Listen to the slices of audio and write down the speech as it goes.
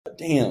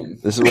Damn.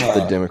 This is what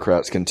the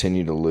Democrats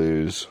continue to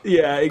lose.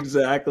 Yeah,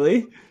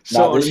 exactly. So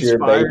Not this year,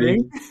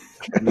 inspiring.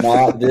 baby.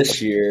 Not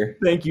this year.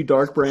 Thank you,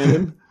 Dark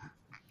Brandon.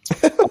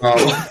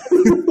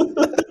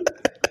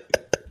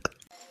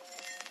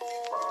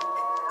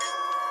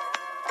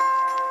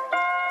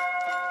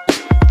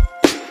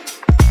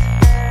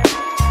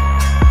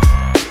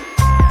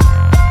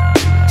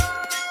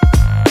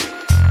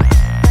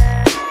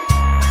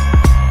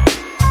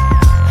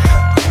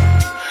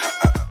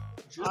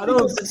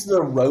 Because it's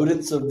the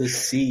rodents of the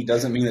sea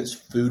doesn't mean it's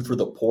food for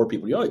the poor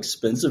people. You know how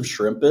expensive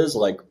shrimp is,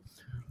 like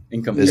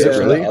in comparison Is it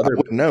really? to other. I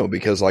wouldn't know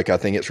because, like, I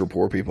think it's for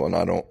poor people, and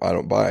I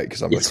don't buy it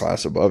because I'm a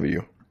class above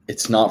you.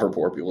 It's not for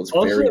poor people. It's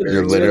Also, very, very.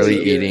 You're literally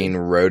expensive. eating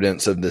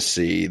rodents of the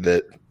sea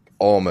that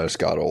almost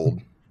got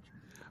old.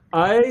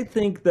 I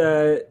think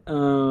that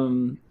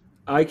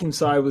I can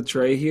side with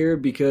Trey here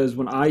because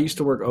when I used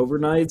to work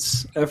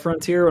overnights at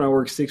Frontier, when I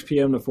worked 6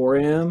 p.m. to 4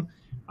 a.m.,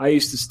 I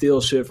used to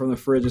steal shit from the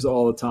fridges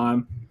all the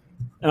time.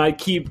 And I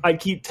keep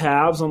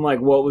tabs on like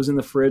what was in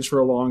the fridge for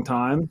a long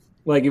time.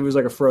 Like if it was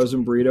like a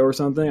frozen burrito or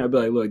something, I'd be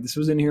like, look, this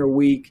was in here a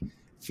week. I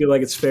feel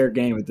like it's fair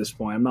game at this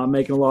point. I'm not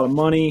making a lot of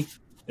money.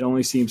 It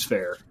only seems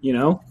fair, you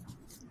know?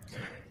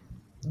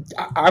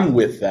 I'm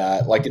with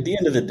that. Like at the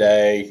end of the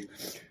day,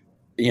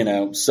 you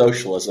know,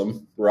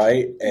 socialism,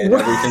 right? And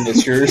everything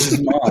that's yours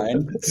is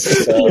mine.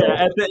 So.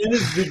 Yeah, at the end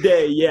of the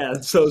day, yeah,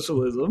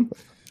 socialism.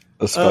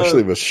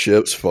 Especially with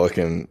Ship's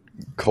fucking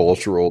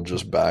cultural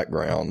just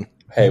background.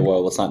 Hey,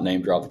 well, let's not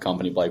name drop the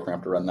company. Blake, we're going to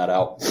have to run that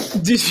out.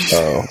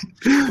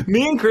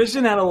 Me and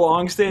Christian had a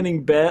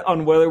long-standing bet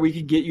on whether we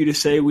could get you to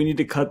say we need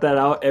to cut that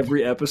out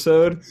every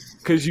episode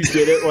because you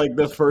did it like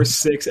the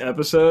first 6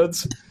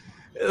 episodes.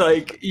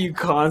 Like you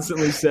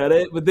constantly said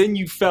it, but then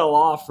you fell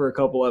off for a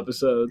couple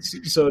episodes.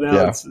 So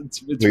now it's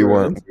we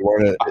weren't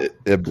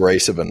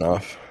abrasive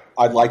enough.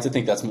 I'd like to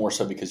think that's more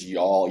so because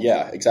y'all,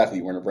 yeah, exactly.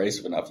 You weren't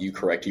abrasive enough. You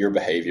corrected your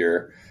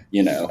behavior,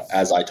 you know,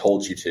 as I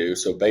told you to.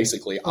 So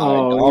basically, I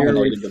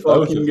dominated the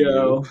both of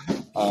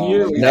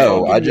you.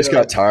 No, I just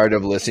got tired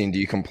of listening to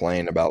you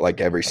complain about like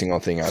every single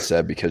thing I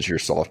said because you're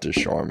soft as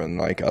Charmin.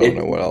 Like I don't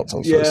know what else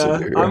I'm supposed to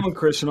do here. I'm a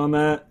Christian on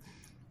that.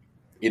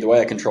 Either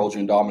way, I controlled you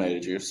and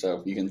dominated you,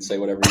 so you can say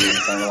whatever your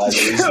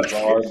internalized reasons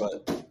are.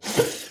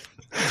 But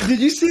did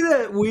you see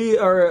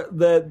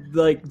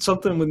that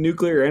something with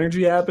nuclear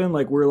energy happened?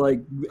 Like we're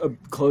like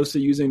close to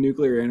using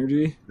nuclear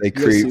energy. It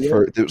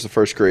was the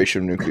first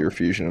creation of nuclear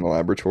fusion in a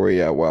laboratory.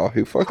 Yeah, wow.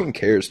 Who fucking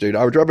cares, dude?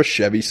 I would drive a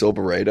Chevy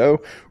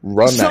Silverado,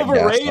 run that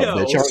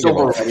gas.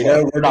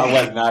 Silverado, we're not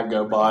letting that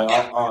go by.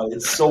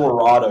 It's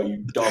Silverado,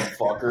 you dumb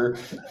fucker.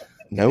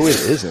 No, it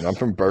isn't. I'm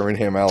from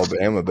Birmingham,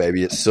 Alabama,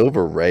 baby. It's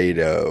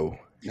Silverado.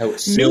 No,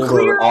 it's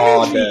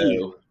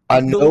Silverado.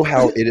 I know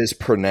how it is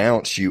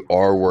pronounced, you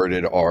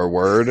R-worded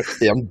R-word.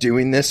 I'm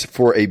doing this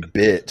for a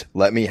bit.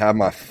 Let me have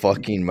my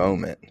fucking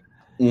moment.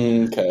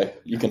 Okay,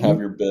 you can have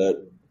your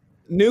bit.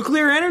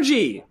 Nuclear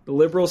energy. The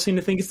liberals seem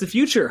to think it's the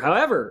future.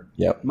 However,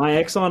 my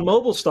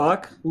ExxonMobil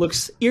stock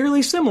looks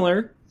eerily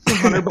similar to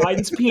Hunter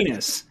Biden's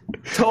penis.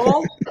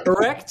 Tall,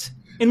 erect,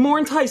 and more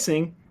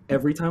enticing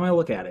every time I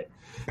look at it.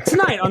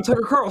 Tonight on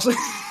Tucker Carlson.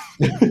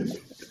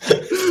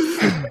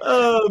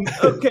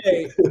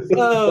 Okay.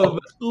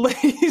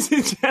 Ladies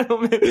and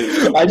gentlemen.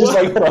 I just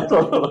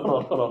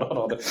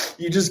hold on.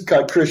 You just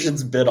cut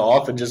Christian's bit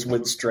off and just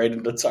went straight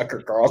into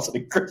Tucker Carlson,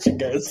 and Christian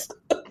goes,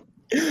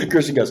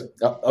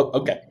 oh,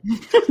 okay.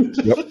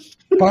 Yep.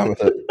 Fine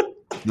with it.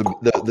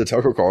 The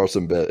Tucker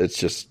Carlson bit,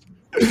 it's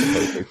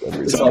perfect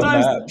every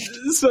time.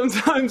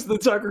 Sometimes the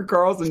Tucker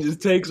Carlson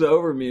just takes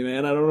over me,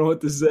 man. I don't know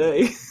what to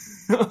say.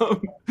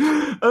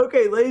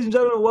 Okay, ladies and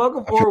gentlemen,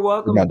 welcome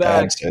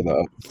back.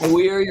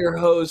 We are your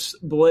hosts,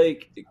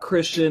 Blake,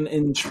 Christian,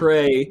 and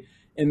Trey,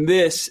 and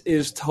this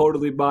is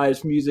Totally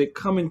Biased Music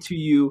coming to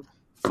you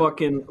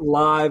fucking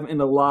live and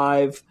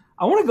alive.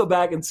 I want to go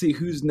back and see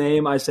whose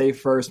name I say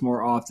first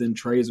more often,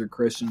 Trey's or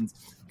Christian's,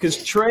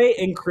 because Trey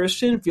and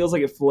Christian feels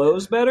like it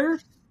flows better,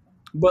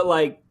 but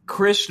like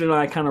Christian and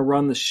I kind of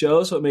run the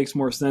show, so it makes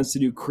more sense to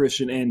do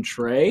Christian and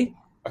Trey.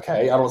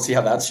 Okay, I don't see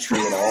how that's true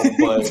at all,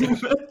 but...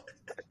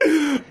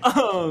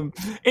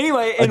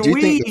 Anyway, and I do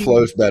think it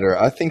flows better.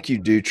 I think you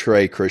do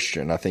Trey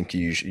Christian. I think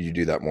you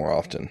do that more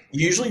often.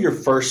 Usually your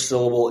first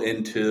syllable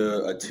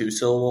into a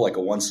 2-syllable, like a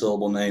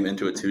 1-syllable name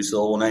into a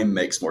 2-syllable name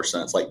makes more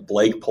sense. Like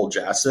Blake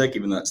Poljasic,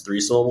 even though that's 3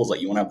 syllables,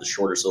 like you want to have the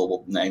shorter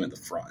syllable name at the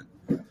front.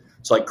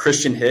 So like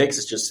Christian Hicks,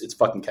 it's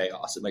fucking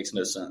chaos. It makes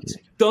no sense.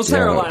 Don't say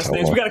our last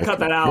names. We got to cut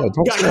that out.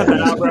 Got to cut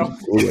that out, bro.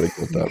 We got to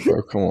cut that,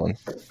 bro. Come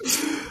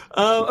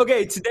on.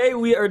 Okay, today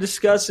we are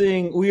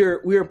discussing. We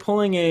are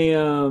pulling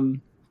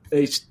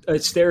a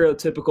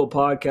stereotypical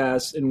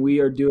podcast, and we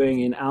are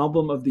doing an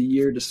album of the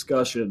year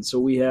discussion. So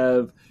we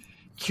have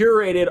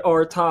curated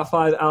our top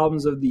 5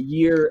 albums of the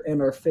year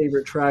and our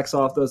favorite tracks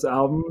off those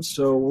albums.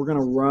 So we're going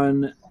to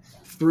run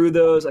through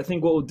those. I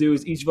think what we'll do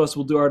is each of us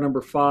will do our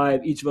number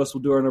 5, each of us will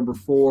do our number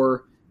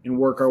 4, and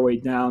work our way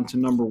down to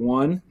number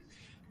 1.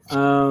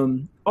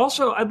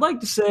 Also, I'd like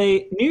to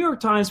say New York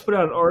Times put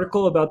out an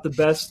article about the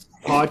best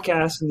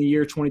podcasts in the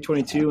year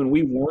 2022, and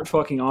we weren't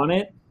fucking on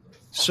it.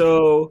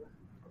 So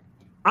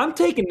I'm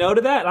taking note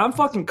of that, and I'm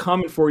fucking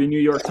coming for you, New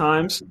York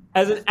Times.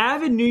 As an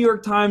avid New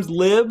York Times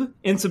lib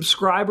and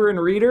subscriber and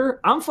reader,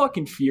 I'm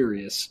fucking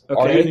furious.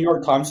 Okay? Are you a New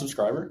York Times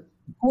subscriber?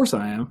 Of course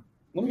I am.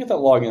 Let me get that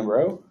login,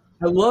 bro.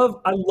 I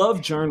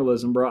love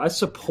journalism, bro. I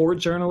support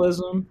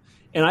journalism,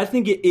 and I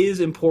think it is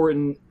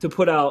important to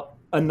put out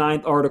a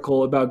 9th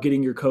article about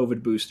getting your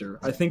COVID booster.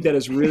 I think that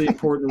is really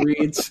important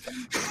reads,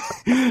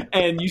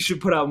 and you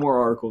should put out more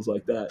articles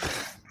like that.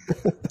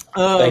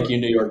 Thank you,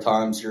 New York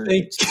Times. You're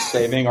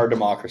saving our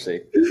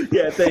democracy.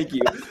 Yeah, thank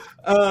you.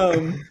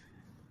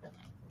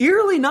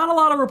 Eerily, not a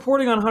lot of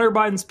reporting on Hunter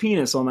Biden's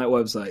penis on that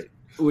website,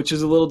 which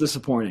is a little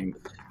disappointing.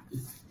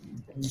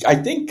 I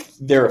think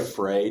they're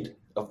afraid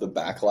of the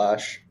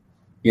backlash,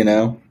 you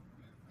know?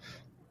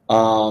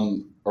 Are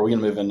we going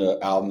to move into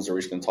albums, or are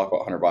we just going to talk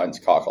about Hunter Biden's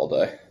cock all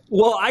day?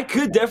 Well, I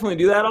could definitely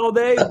do that all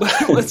day,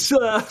 but let's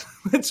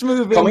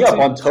move Coming up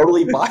on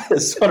Totally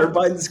Biased, Hunter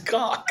Biden's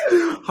cock.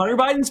 Hunter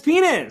Biden's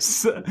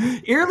penis.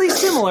 Eerily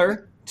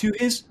similar to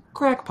his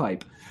crack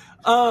pipe.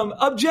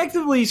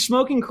 Objectively,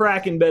 smoking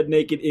crack in bed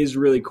naked is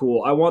really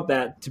cool. I want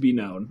that to be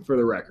known for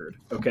the record,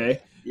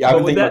 okay? Yeah, I've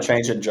been thinking about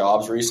changing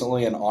jobs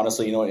recently, and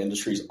honestly, you know what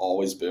industry is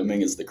always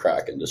booming is the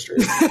crack industry.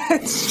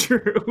 That's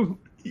true.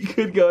 You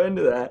could go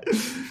into that.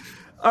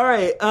 All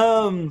right,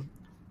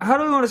 how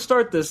do we want to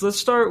start this? Let's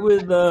start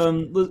with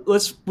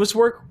let's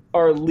work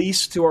our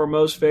least to our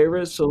most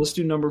favorites. So let's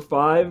do number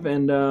 5.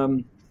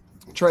 And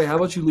Trey, how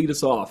about you lead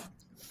us off?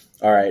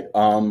 All right.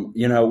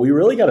 We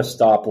really got to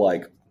stop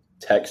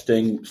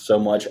texting so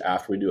much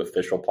after we do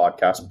official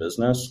podcast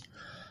business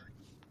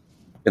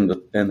in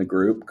the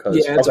group.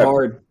 Yeah, it's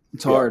hard.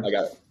 It's hard. I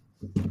got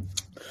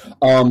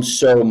it.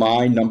 So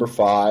my number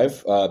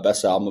 5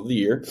 best album of the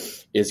year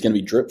is going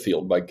to be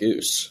Dripfield by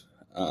Goose.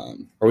 Are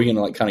we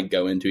going to kind of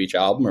go into each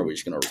album, or are we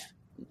just going to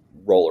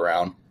roll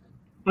around?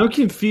 I'm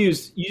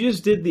confused. You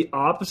just did the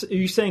opposite. Are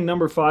you saying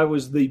number 5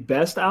 was the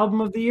best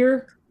album of the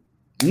year?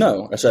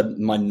 No, I said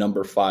my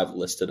number 5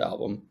 listed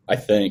album. I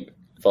think.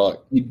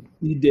 Fuck. You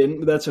didn't,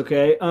 but that's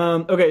okay.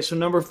 Okay, so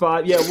number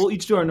 5. Yeah, we'll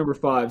each do our number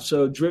 5.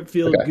 So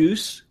Dripfield, okay.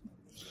 Goose.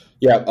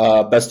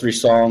 Yeah, best 3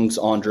 songs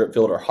on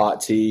Dripfield are Hot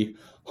Tea,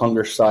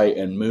 Hunger Sight,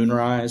 and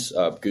Moonrise.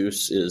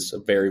 Goose is a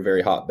very,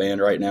 very hot band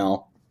right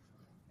now.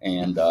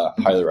 And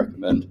highly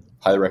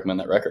recommend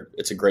that record.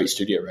 It's a great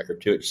studio record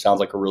too. It sounds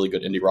like a really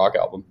good indie rock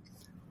album.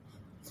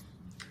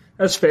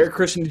 That's fair.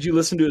 Christian, did you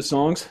listen to his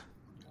songs?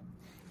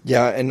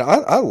 Yeah, and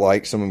I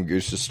like some of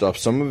Goose's stuff.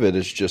 Some of it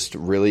is just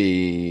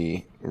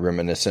really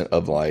reminiscent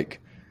of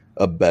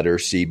a better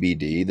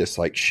CBD, this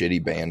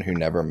shitty band who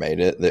never made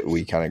it that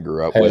we kind of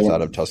grew up with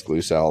out of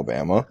Tuscaloosa,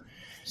 Alabama.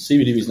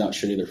 CBD is not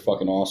shitty. They're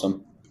fucking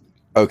awesome.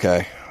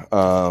 Okay.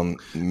 On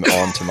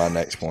to my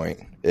next point.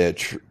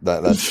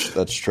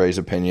 That's Trey's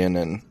opinion,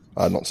 and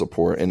I don't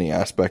support any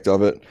aspect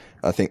of it.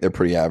 I think they're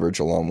pretty average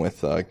along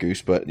with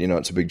Goose, but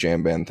it's a big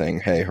jam band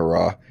thing. Hey,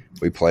 hurrah!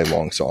 We play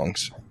long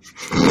songs.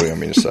 What do you want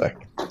me to say?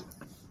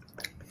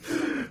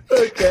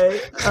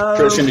 Okay.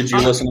 Christian, did you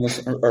listen to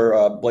this,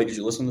 or Blake? Did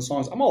you listen to the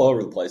songs? I'm all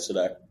over the place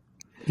today.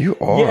 You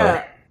are.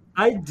 Yeah,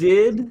 I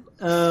did.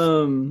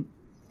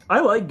 I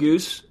like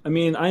Goose. I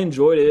mean, I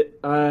enjoyed it.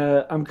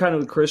 I'm kind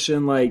of a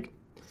Christian.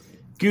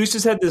 Goose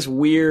has had this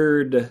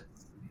weird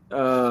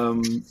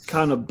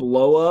kind of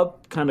blow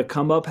up, kind of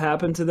come up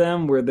happen to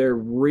them where they're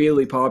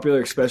really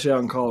popular, especially out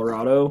in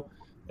Colorado.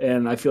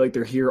 And I feel like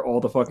they're here all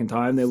the fucking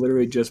time. They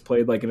literally just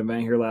played an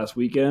event here last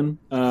weekend.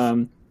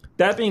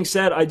 That being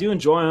said, I do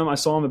enjoy them. I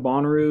saw them at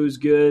Bonnaroo. It was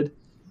good.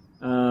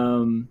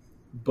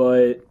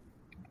 But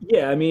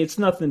yeah, I mean, it's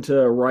nothing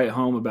to write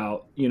home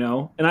about,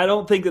 And I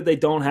don't think that they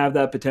don't have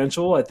that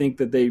potential. I think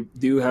that they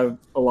do have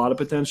a lot of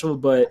potential,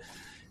 but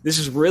this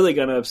is really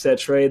going to upset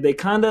Trey. They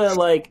kind of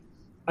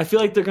I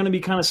feel like they're going to be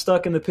kind of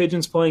stuck in the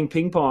Pigeons playing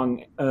ping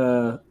pong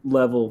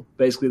level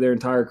basically their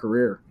entire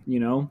career,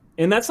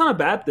 And that's not a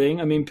bad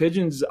thing. I mean,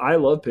 Pigeons, I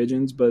love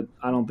Pigeons, but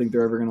I don't think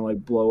they're ever going to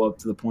blow up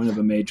to the point of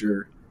a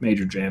major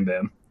jam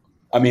band.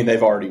 I mean,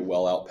 they've already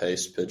well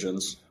outpaced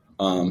Pigeons.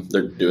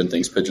 They're doing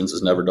things Pigeons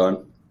has never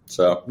done.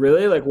 So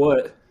really,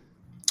 what?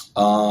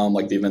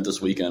 The event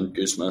this weekend,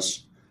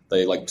 Goosemas.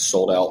 They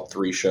sold out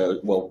 3 shows.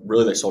 Well,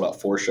 really, they sold out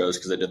 4 shows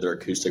because they did their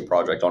acoustic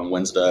project on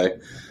Wednesday.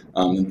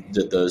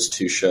 Did those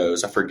 2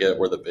 shows. I forget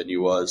where the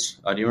venue was.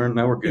 Do you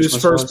know where Goosemas was? It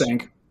was First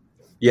Bank.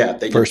 Yeah,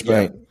 they First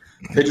Bank.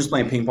 Yeah. Pigeons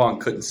playing ping pong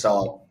couldn't sell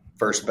out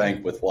First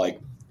Bank with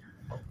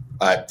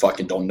I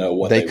fucking don't know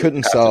what they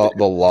couldn't sell out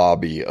the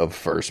lobby of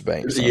First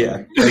Bank.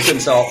 Yeah, they couldn't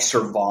sell out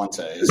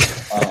Cervantes.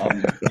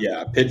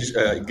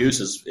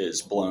 Goose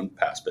is blown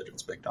past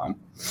Pigeons big time.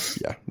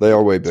 Yeah, they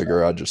are way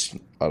bigger. I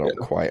don't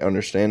quite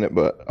understand it,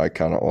 but I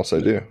kind of also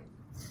do.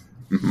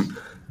 Mm-hmm.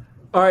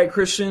 All right,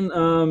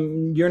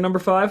 Christian, your number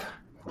 5?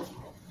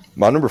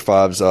 My number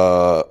 5's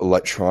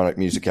electronic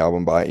music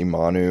album by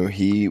Imanu.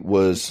 He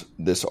was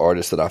this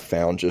artist that I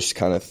found just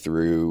kind of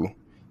through.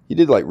 He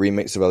did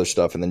remix of other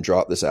stuff and then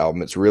dropped this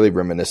album. It's really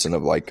reminiscent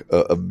of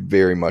a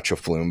very much a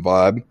Flume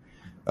vibe.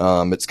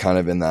 It's kind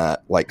of in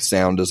that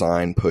sound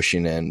design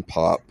pushing in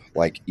pop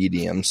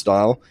EDM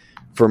style.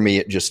 For me,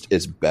 it just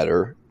is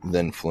better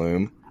than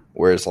Flume.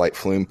 whereas like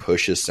Flume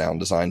pushes sound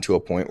design to a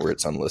point where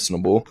it's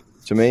unlistenable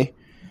to me.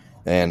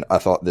 And I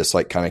thought this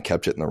like kind of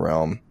kept it in the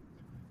realm.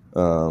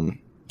 So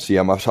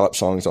yeah, my top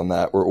songs on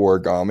that were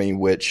Origami,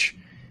 which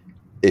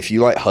if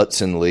you like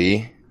Hudson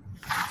Lee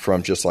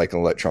from just like an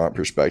electronic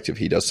perspective,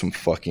 he does some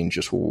fucking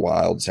just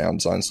wild sound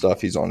design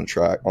stuff. He's on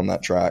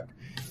that track.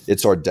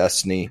 It's Our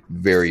Destiny,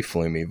 very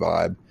Flumey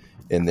vibe.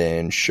 And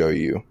then Show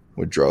You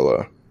with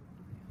Drolo.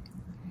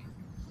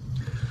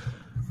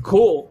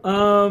 Cool.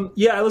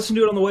 Yeah, I listened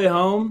to it on the way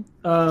home.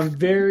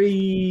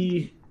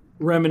 Very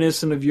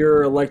reminiscent of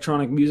your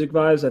electronic music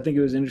vibes. I think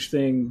it was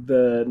interesting.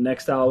 The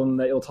next album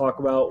that you'll talk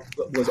about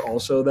was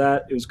also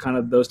that. It was kind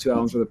of, those two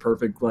albums were the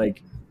perfect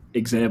like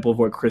example of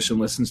what Christian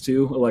listens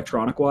to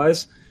electronic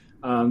wise.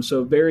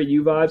 So very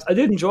you vibes. I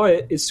did enjoy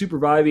it. It's super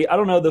vibey. I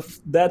don't know,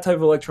 that type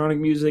of electronic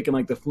music and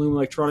like the Flume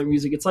electronic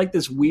music, it's like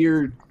this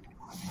weird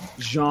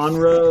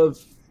genre of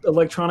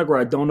electronic where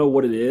I don't know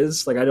what it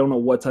is. Like I don't know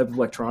what type of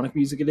electronic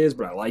music it is,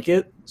 but I like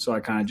it. So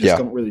I kind of just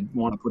don't really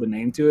want to put a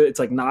name to it. It's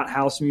like not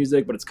house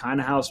music, but it's kind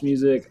of house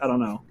music. I don't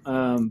know.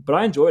 But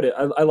I enjoyed it.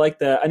 I like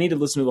that. I need to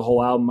listen to the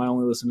whole album. I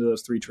only listened to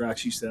those 3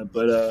 tracks you sent,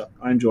 but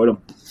I enjoyed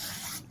them.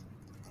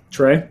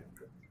 Trey?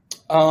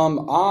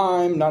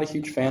 I'm not a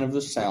huge fan of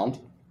this sound.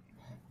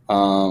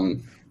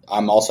 I'm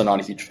also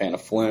not a huge fan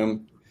of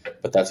Flume,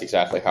 but that's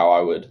exactly how I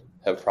would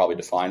have probably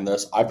defined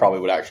this. I probably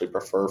would actually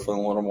prefer Flume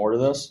a little more to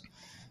this.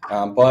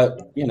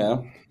 But, you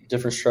know,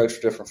 different strokes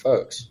for different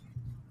folks.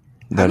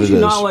 How did you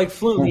not like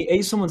Flume? He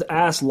ate someone's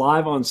ass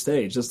live on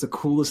stage. That's the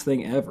coolest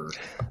thing ever.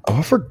 Oh,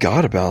 I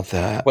forgot about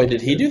that. Wait,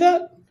 did he do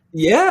that?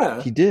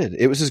 Yeah. He did.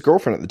 It was his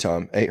girlfriend at the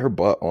time. Ate her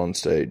butt on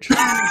stage.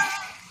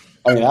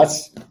 I mean,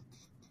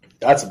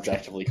 that's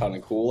objectively kind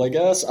of cool, I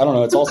guess. I don't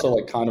know. It's also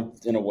like kind of,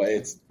 in a way,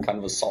 it's kind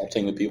of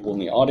assaulting the people in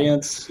the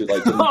audience who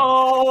like didn't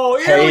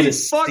pay to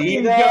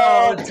see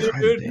that.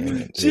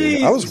 Go,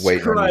 dude. I was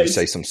waiting on you to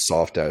say some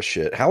soft ass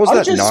shit. How is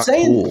that not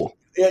cool?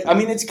 I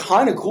mean, it's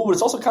kind of cool, but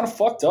it's also kind of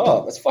fucked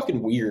up. It's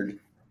fucking weird.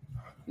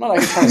 I'm not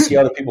actually trying to see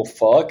other people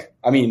fuck.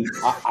 I mean,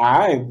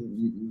 I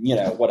you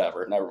know,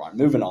 whatever. Never mind.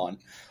 Moving on.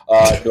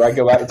 Do I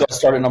go back? Do I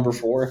start at number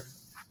 4?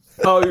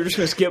 Oh, you're just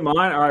going to skip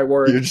mine? All right,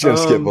 word. You're just going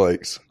to skip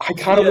Blake's. I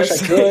kind of wish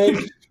I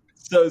could.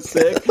 So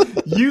sick.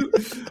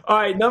 All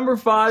right, number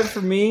 5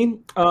 for me,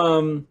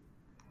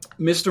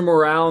 Mr.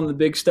 Morale and the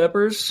Big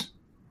Steppers,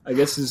 I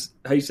guess is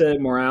how you say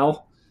it,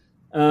 Morale.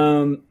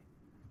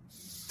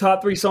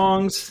 Top 3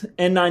 songs,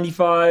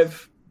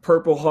 N95,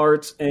 Purple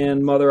Hearts,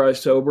 and Mother I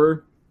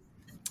Sober.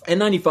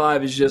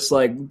 N95 is just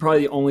like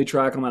probably the only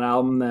track on that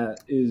album that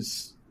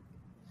is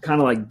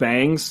kind of like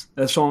bangs.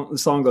 The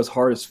song goes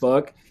hard as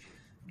fuck.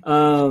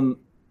 Mother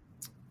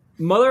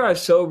I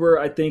Sober,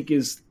 I think,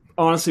 is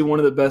honestly one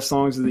of the best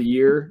songs of the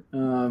year.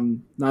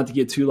 Not to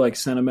get too like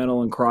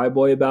sentimental and cry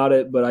boy about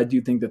it, but I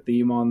do think the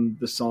theme on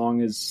the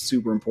song is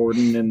super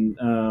important.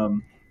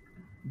 And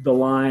the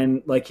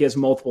line, like he has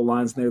multiple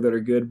lines in there that are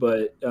good,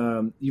 but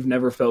you've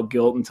never felt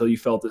guilt until you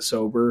felt it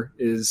sober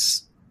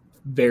is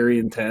very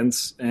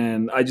intense.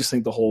 And I just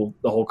think the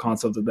whole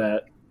concept of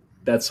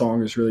that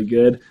song is really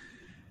good.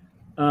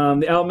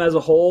 The album as a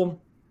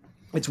whole,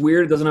 it's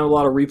weird. It doesn't have a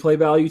lot of replay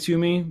value to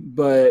me,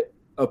 but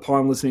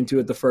upon listening to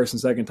it the first and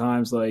second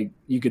times, like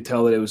you could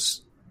tell that it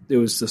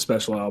was a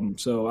special album.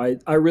 So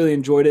I really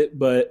enjoyed it,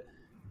 but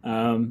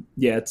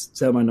yeah,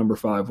 it's at my number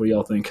 5. What do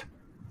y'all think?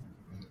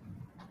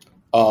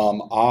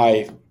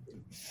 I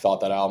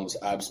thought that album was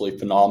absolutely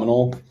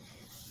phenomenal.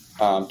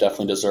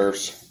 Definitely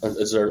deserves.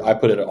 I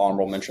put it an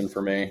honorable mention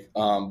for me,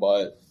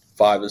 but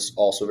 5 is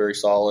also very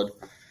solid.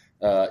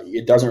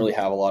 It doesn't really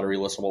have a lot of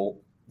re-listenable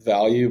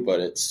value,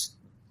 but it's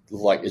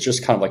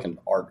just kind of like an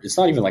art. It's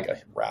not even like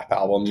a rap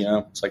album, you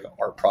know. It's like an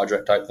art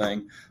project type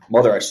thing.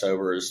 Mother I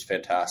Sober is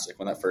fantastic.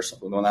 When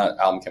that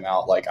album came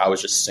out, like I was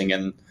just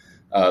singing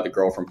the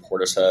girl from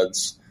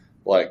Portishead's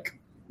like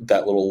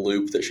that little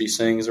loop that she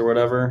sings or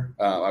whatever.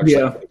 I was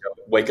like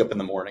wake up in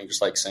the morning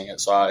just like sing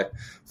it. So I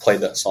played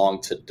that song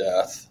to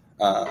death.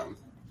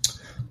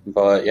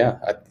 But yeah,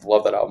 I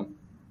love that album.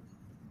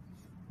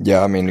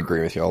 Yeah, I mean,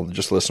 agree with y'all.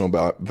 Just listen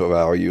about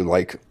value,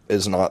 like,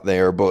 is not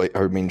there. But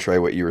I mean, Trey,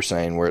 what you were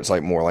saying, where it's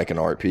like more like an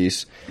art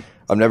piece.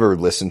 I've never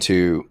listened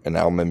to an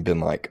album and been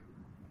like,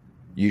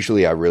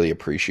 usually I really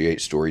appreciate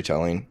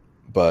storytelling,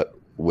 but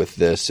with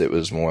this, it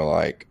was more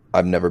like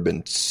I've never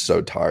been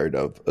so tired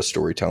of a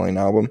storytelling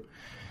album.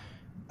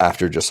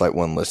 After just like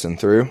one listen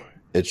through,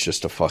 it's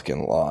just a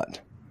fucking lot.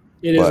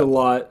 It is a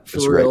lot. For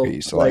it's a real. great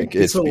piece. Like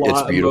it's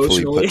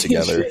beautifully put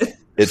together.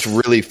 It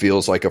really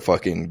feels like a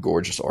fucking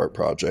gorgeous art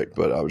project,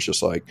 but I was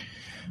just like,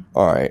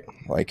 all right,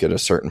 like at a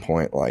certain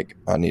point, like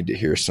I need to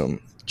hear some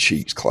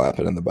cheeks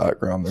clapping in the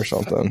background or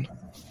something.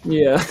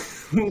 Yeah.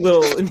 Need a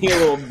little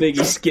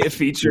Biggie skit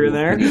feature in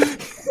there.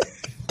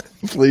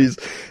 Please.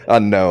 I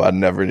know I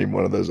never need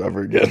one of those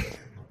ever again.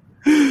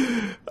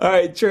 All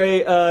right,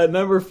 Trey,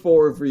 number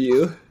 4 for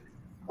you.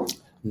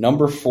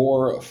 Number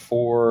 4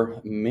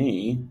 for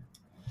me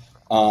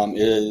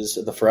is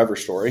The Forever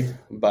Story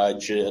by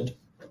Jid.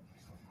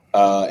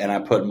 And I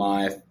put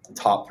my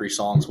top 3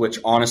 songs, which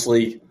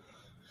honestly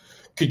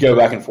could go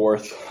back and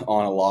forth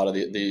on a lot of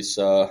these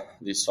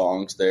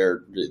songs.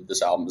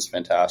 This album is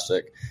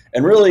fantastic,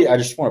 and really, I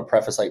just want to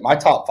preface like my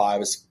top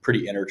 5 is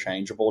pretty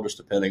interchangeable, just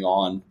depending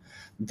on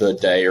the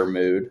day or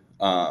mood.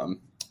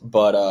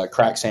 But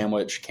Crack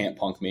Sandwich, Can't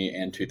Punk Me,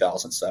 and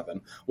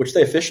 2007, which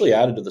they officially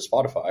added to the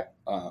Spotify.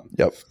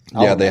 Yep.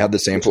 Yeah, they had the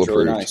sample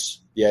approved. Really nice.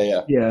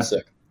 Yeah.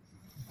 Sick.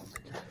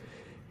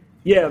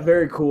 Yeah,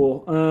 very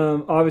cool.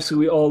 Obviously,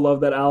 we all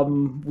love that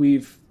album.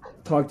 We've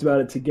talked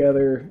about it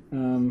together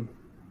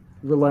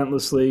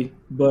relentlessly,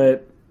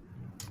 but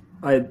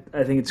I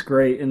think it's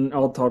great, and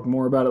I'll talk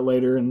more about it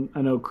later, and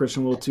I know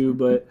Christian will too,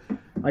 but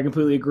I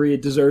completely agree.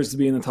 It deserves to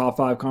be in the top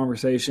 5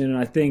 conversation, and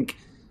I think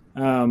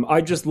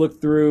I just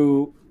looked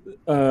through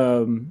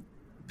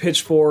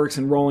Pitchforks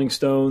and Rolling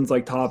Stones,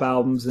 like top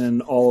albums,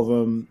 and all of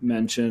them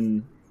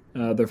mention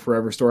the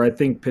Forever Story. I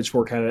think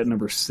Pitchfork had it at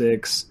number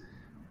 6.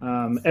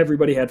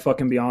 Everybody had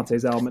fucking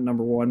Beyonce's album at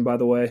number 1, by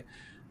the way.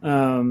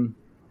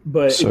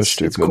 But so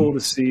it's cool to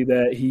see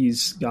that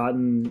he's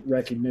gotten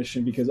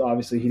recognition because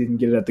obviously he didn't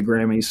get it at the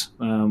Grammys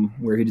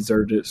where he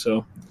deserved it.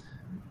 So,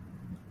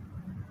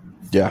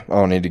 yeah, I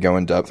don't need to go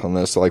in depth on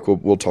this. Like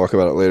we'll talk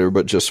about it later,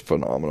 but just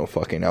phenomenal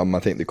fucking album. I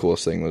think the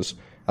coolest thing was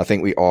I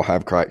think we all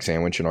have Crack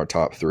Sandwich in our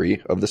top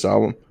 3 of this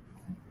album.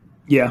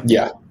 Yeah,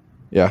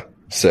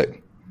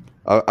 sick.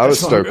 I was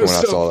stoked when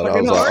I saw that.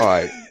 I was like, all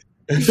right,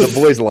 the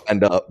boys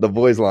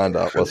lined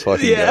up. Let's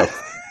fucking go.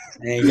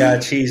 And you got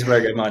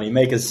cheeseburger money.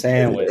 Make a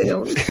sandwich.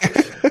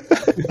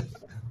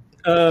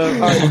 All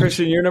right,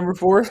 Christian, your number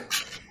 4?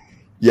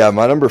 Yeah,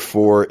 my number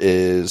 4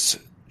 is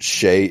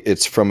Shade.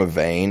 It's From a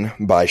Vein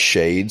by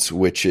Shades,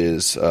 which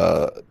is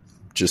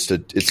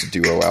it's a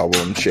duo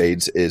album.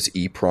 Shades is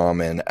E-Prom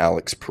and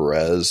Alex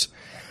Perez.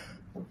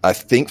 I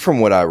think from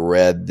what I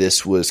read,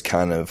 this was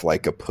kind of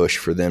like a push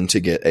for them to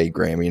get a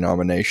Grammy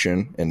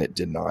nomination, and it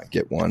did not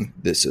get one.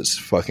 This is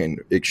fucking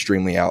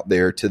extremely out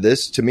there.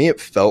 To me, it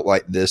felt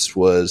like this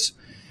was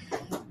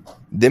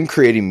them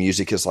creating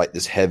music as like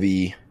this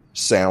heavy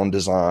sound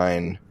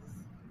design,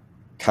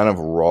 kind of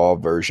raw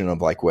version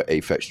of like what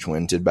Aphex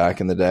Twin did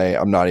back in the day.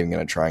 I'm not even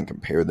going to try and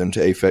compare them to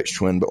Aphex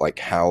Twin, but like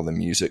how the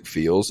music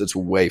feels. It's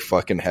way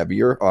fucking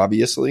heavier,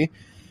 obviously,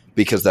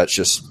 because that's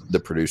just the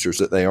producers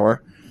that they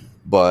are.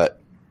 But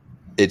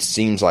it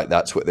seems like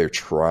that's what they're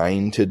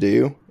trying to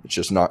do. It's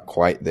just not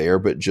quite there.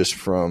 But just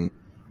from,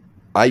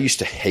 I used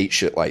to hate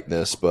shit like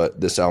this, but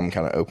this album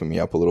kind of opened me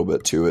up a little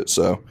bit to it.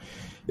 So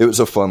it was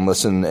a fun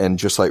listen and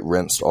just like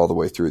rinsed all the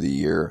way through the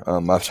year.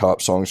 My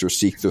top songs are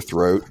Seek the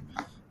Throat,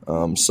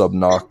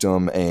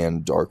 Subnoctum,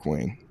 and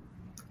Darkwing.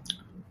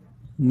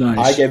 Nice.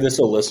 I gave this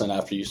a listen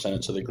after you sent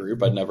it to the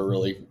group. I'd never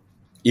really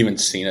even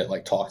seen it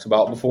like talked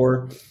about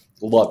before.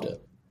 Loved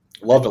it.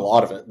 Loved a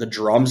lot of it. The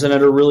drums in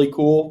it are really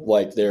cool.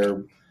 Like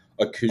they're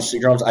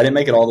acoustic drums. I didn't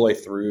make it all the way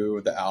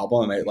through the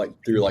album. I made it like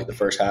through like the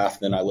first half.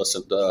 Then I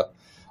listened to,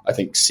 I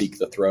think, Seek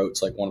the Throat.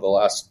 It's like one of the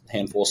last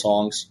handful of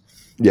songs.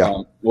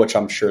 Yeah. Which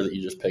I'm sure that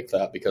you just picked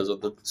that because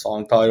of the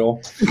song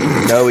title.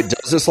 No, it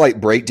does this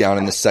like breakdown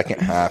in the second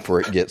half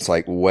where it gets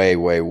like way,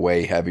 way,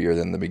 way heavier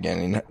than the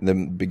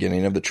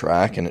beginning of the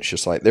track. And it's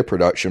just like their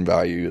production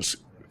value is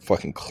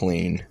fucking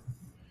clean.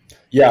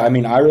 Yeah, I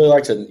mean, I really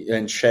liked it.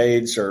 And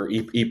Shades or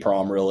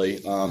E-Prom,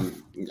 really.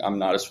 I'm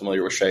not as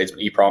familiar with Shades,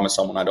 but E-Prom is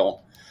someone I don't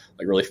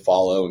like really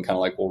follow and kind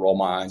of like will roll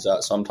my eyes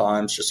at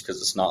sometimes just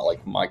because it's not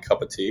like my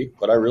cup of tea.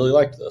 But I really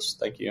liked this.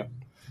 Thank you.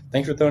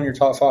 Thanks for throwing your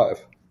top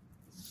 5.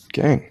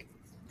 Okay.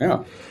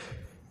 Yeah.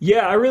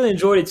 Yeah, I really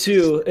enjoyed it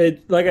too.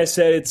 It, like I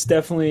said, it's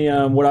definitely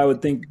what I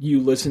would think you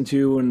listen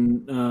to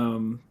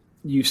when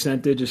you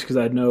sent it, just because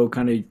I know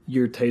kind of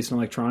your taste in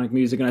electronic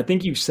music, and I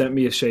think you've sent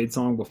me a Shade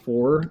song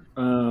before.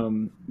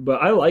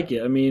 But I like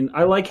it. I mean,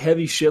 I like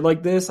heavy shit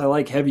like this. I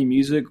like heavy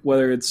music,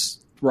 whether it's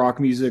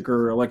rock music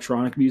or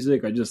electronic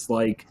music. I just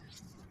like,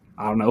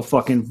 I don't know,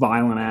 fucking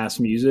violent ass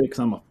music because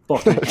I'm a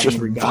fucking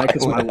angry guy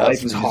because my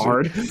life is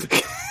hard.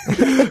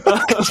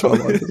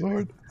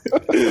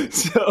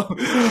 So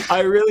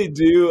I really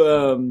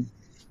do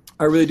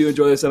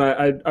enjoy this, and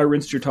I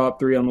rinsed your top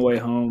 3 on the way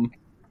home,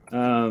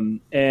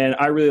 and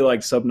I really like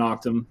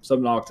Subnoctum.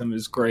 Subnoctum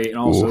is great, and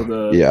also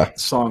the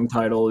song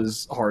title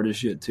is hard as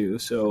shit too.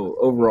 So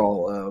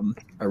overall,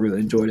 I really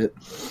enjoyed it.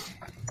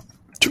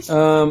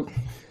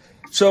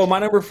 So my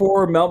number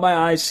 4, Melt My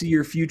Eyes, See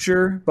Your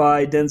Future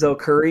by Denzel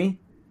Curry.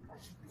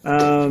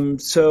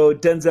 So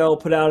Denzel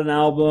put out an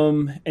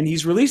album, and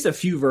he's released a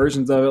few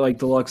versions of it, like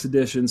deluxe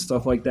edition,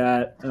 stuff like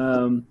that.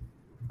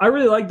 I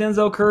really like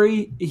Denzel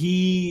Curry.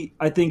 He,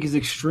 I think, is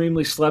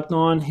extremely slept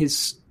on.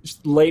 His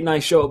late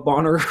night show at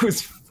Bonnaroo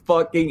was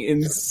fucking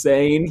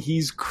insane.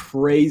 He's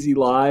crazy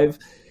live.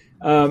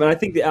 And I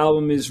think the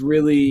album is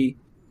really,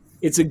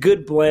 it's a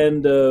good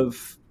blend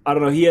of, I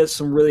don't know, he has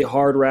some really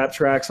hard rap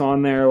tracks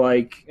on there,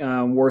 like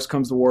Worst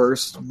Comes to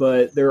Worst,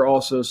 but there are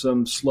also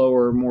some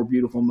slower, more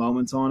beautiful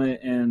moments on it.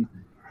 And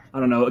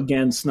I don't know,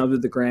 again, snubbed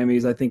at the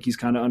Grammys. I think he's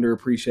kind of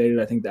underappreciated.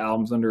 I think the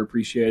album's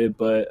underappreciated,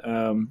 but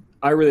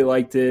I really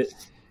liked it.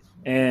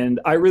 And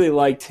I really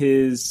liked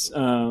his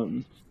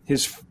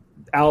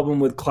album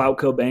with Clout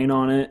Cobain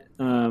on it.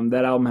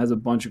 That album has a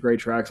bunch of great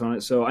tracks on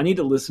it. So I need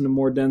to listen to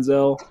more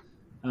Denzel,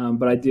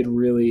 but I did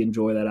really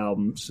enjoy that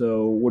album.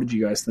 So what did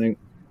you guys think?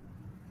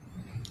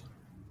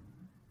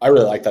 I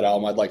really like that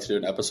album. I'd like to do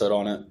an episode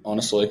on it,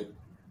 honestly.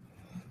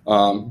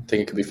 Think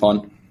it could be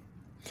fun.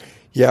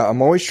 Yeah,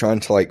 I'm always trying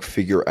to like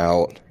figure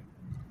out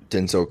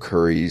Denzel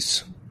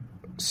Curry's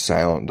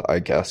sound, I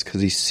guess,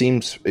 because he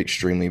seems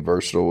extremely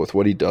versatile with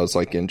what he does,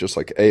 like in just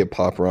like a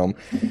pop realm.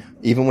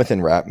 Even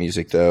within rap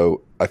music,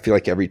 though, I feel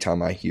like every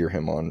time I hear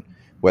him on,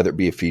 whether it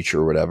be a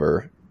feature or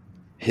whatever,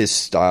 his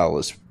style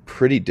is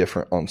pretty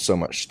different on so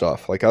much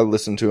stuff. Like I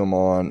listened to him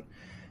on,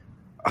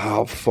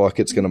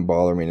 it's gonna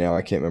bother me now.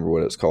 I can't remember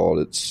what it's called.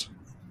 It's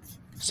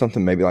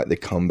something maybe like the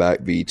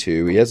Comeback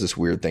V2. He has this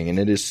weird thing, and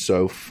it is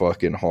so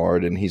fucking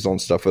hard. And he's on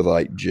stuff with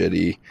like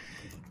Jitty,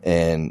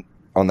 and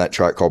on that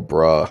track called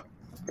Bruh.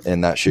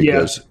 And that shit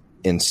goes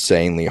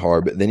insanely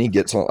hard. But then he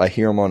gets on, I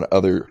hear him on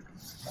other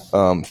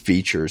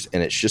features,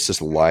 and it's just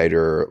this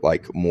lighter,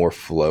 like more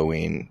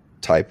flowing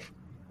type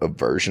of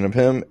version of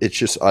him. It's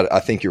just, I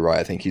think you're right.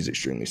 I think he's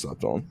extremely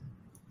slept on.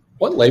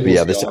 What label?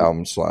 Yeah, this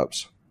album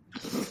slaps.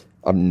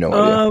 I have no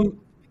idea.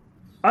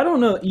 I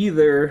don't know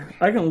either.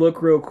 I can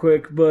look real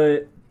quick,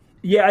 but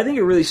yeah, I think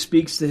it really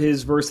speaks to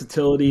his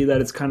versatility that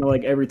it's kind of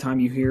like every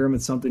time you hear him,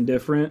 it's something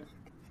different.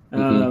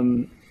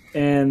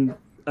 And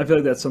I feel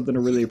like that's something to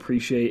really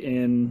appreciate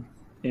in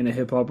a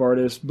hip hop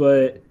artist.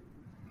 But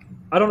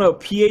I don't know.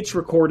 PH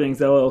Recordings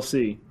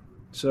LLC.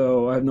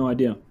 So I have no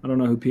idea. I don't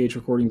know who PH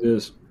Recordings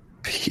is.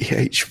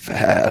 PH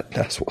Fat.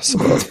 That's what's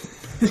up.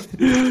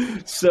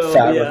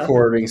 Fat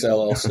Recordings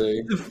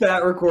LLC.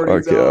 Fat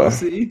Recordings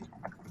LLC.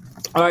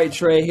 All right,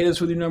 Trey, hit us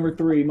with your number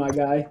 3, my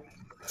guy.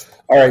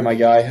 All right, my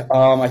guy.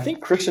 I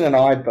think Christian and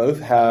I both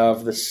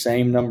have the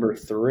same number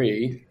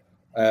 3.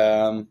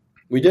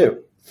 We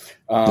do.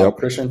 Yep.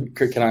 Christian,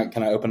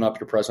 can I open up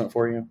your present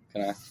for you?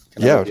 Can I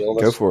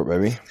go for it,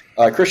 baby.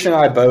 Christian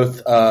and I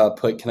both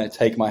put "Can I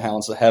Take My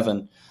Hounds to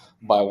Heaven"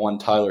 by one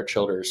Tyler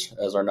Childers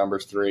as our number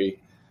 3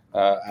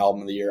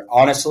 album of the year.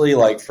 Honestly,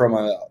 like from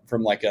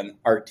like an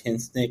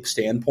artistic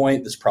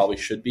standpoint, this probably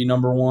should be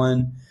number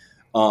 1.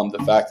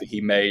 The fact that he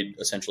made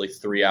essentially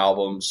 3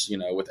 albums,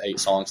 with 8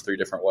 songs 3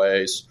 different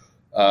ways,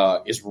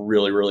 is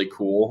really, really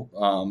cool.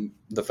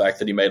 The fact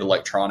that he made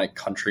electronic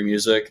country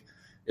music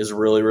is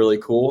really, really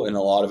cool, and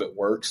a lot of it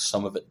works.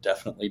 Some of it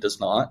definitely does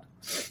not.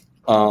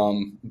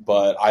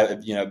 But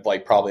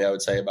probably I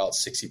would say about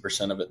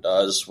 60% of it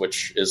does,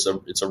 which is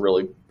it's a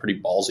really pretty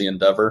ballsy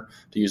endeavor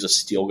to use a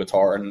steel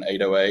guitar and an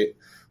 808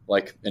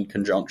 like in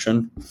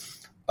conjunction.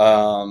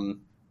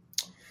 And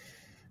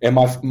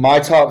my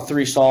top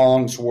 3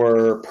 songs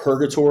were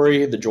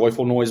Purgatory, the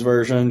Joyful Noise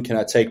version, Can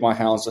I Take My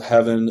Hounds to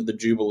Heaven, the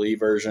Jubilee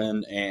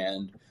version,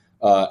 and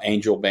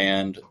Angel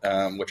Band,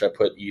 which I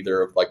put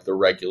either of like the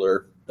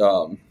regular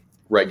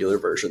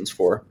versions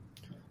for.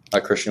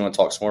 Christian, you want to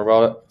talk some more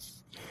about it?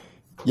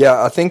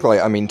 Yeah, I think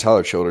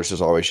Tyler Childers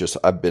is always just,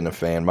 I've been a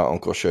fan. My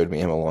uncle showed me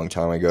him a long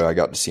time ago. I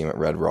got to see him at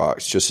Red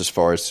Rocks. Just as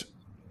far as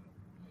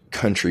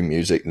country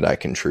music that I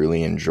can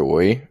truly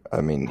enjoy,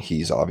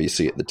 he's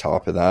obviously at the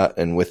top of that.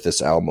 And with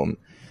this album,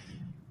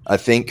 I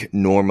think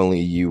normally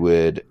you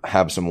would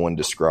have someone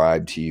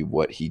describe to you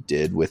what he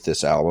did with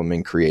this album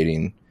in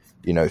creating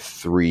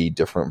 3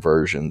 different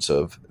versions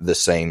of the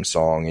same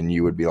song, and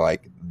you would be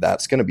like,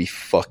 that's going to be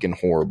fucking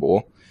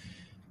horrible,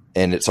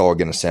 and it's all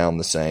going to sound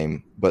the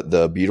same. But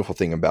the beautiful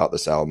thing about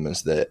this album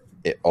is that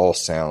it all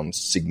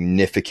sounds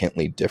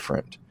significantly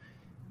different,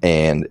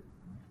 and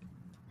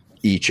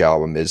each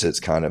album is it's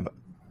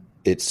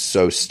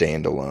so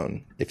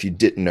standalone. If you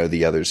didn't know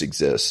the others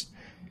exist,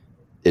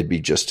 it'd be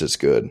just as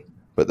good.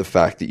 But the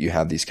fact that you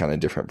have these kind of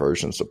different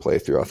versions to play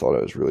through, I thought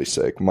it was really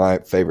sick. My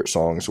favorite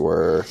songs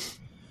were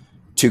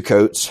Two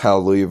Coats,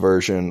 Hallelujah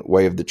version,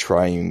 Way of the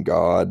Triune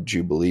God,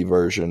 Jubilee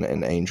version,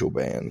 and Angel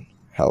Band,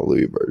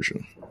 Hallelujah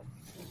version.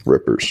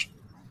 Rippers.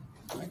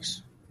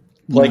 Nice.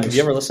 Blake, have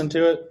you ever listened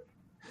to it?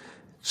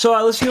 So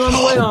I listened to it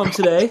on the way home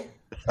today.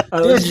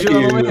 All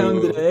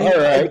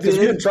right, because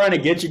we've been trying to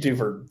get you to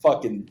for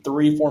fucking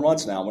 3-4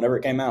 months now, whenever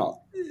it came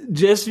out.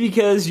 Just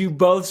because you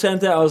both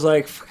sent it, I was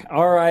like,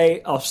 all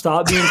right, I'll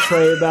stop being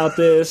Trey about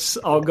this.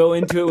 I'll go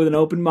into it with an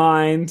open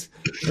mind.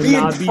 And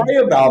not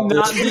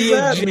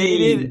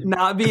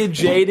be a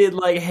jaded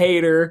like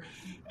hater.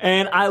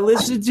 And I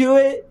listened to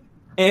it,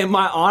 and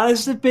my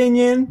honest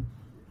opinion,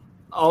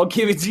 I'll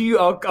give it to you.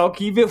 I'll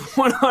keep it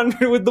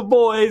 100 with the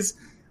boys.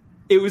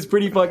 It was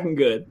pretty fucking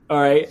good. All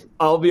right,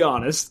 I'll be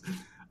honest.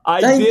 I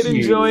did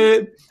enjoy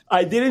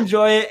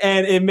it,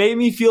 and it made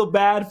me feel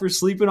bad for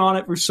sleeping on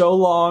it for so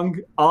long.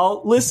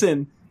 Let's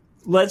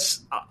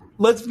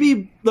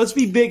be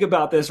big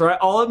about this, right?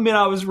 I'll admit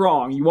I was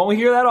wrong. You won't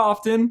hear that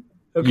often,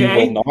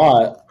 okay? You will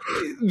not.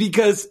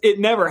 Because it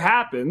never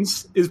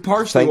happens is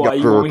partially why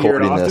you won't hear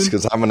it often. This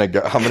because I'm gonna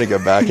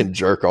go back and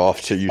jerk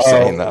off to you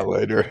saying that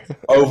later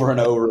over and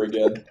over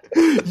again.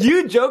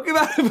 You joke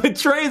about it, but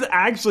Trey's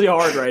actually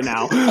hard right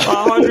now,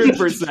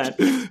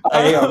 100%.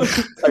 I am.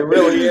 I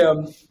really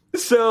am.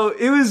 So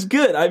it was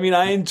good. I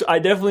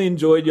definitely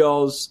enjoyed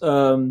y'all's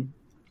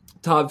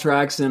top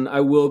tracks, and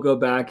I will go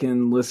back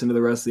and listen to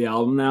the rest of the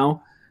album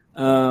now.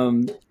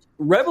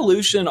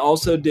 Revolution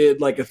also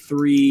did like a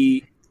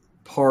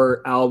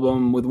 3-part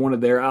album with one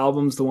of their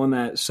albums, the one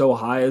that So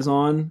High is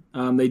on.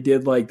 They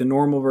did like the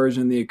normal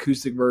version, the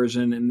acoustic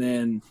version, and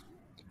then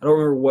I don't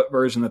remember what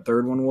version the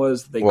third one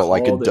was.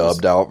 Like a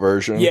dubbed out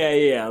version?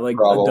 Yeah, like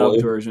Probably. a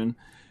dubbed version.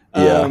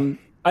 Yeah.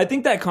 I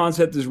think that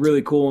concept is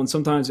really cool, and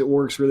sometimes it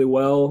works really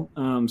well.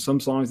 Some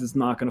songs it's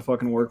not going to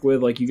fucking work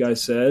with, like you guys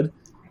said.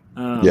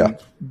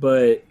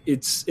 But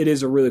it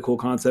is a really cool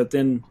concept,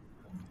 and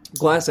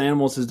Glass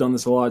Animals has done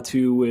this a lot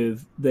too.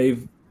 With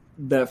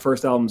that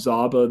first album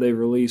Zaba, they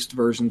released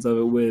versions of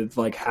it with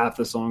like half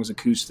the songs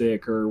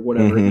acoustic or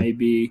whatever it may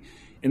be,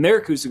 and their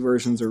acoustic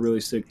versions are really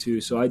sick too.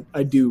 So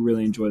I do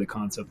really enjoy the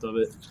concept of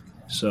it.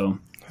 So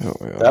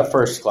that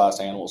first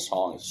Glass Animals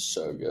song is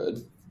so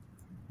good.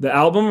 The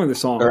album or the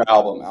song? Or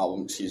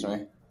album, excuse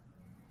me.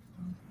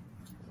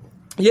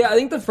 Yeah, I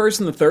think the first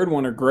and the third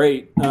one are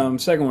great.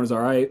 Second one is all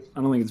right.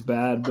 I don't think it's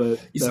bad,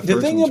 but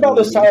the thing about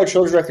this Tyler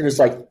Childers record is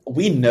like,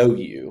 we know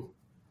you.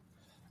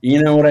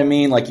 You know what I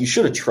mean? Like, you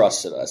should have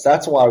trusted us.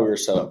 That's why we were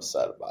so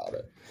upset about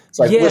it. It's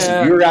like,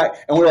 listen, you're right,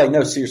 and we're like,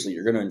 no, seriously,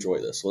 you're going to enjoy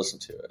this. Listen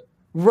to it.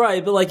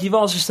 Right, but like you've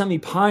also sent me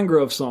Pine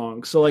Grove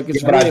songs, so like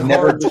it's really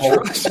hard to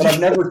trust. But I've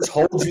never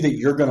told you that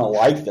you're gonna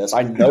like this.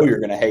 I know you're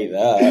gonna hate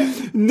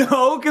that.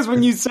 No, because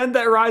when you sent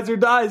that Rise or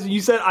Dies,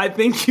 you said, "I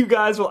think you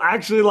guys will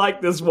actually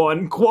like this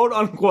one," quote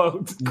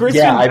unquote.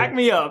 Christian, back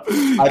me up.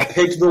 I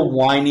picked the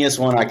whiniest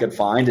one I could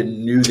find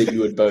and knew that you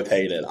would both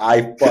hate it.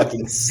 I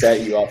fucking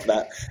set you up for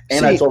that,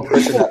 and I told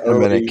Christian that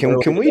early.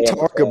 Can we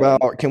talk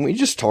about? Can we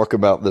just talk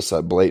about this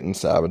blatant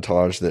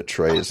sabotage that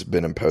Trey has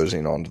been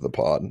imposing onto the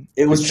pod?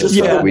 It was just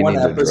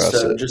one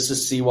episode just to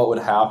see what would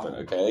happen.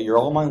 Okay, you're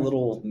all my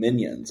little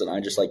minions, and I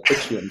just like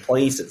put you in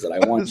places that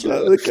I want you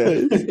to.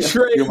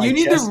 Trey, you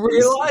need to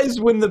realize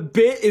when the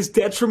bit is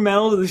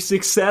detrimental to the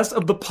success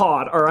of the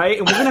pod. All right,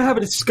 and we're gonna have a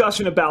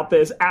discussion about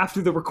this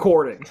after the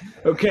recording.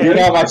 Okay, you're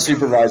not my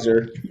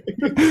supervisor.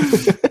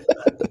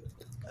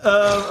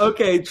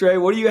 Okay, Trey,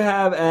 what do you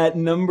have at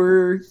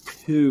number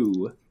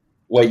 2?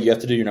 Wait, you have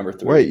to do your number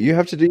 3. Wait, you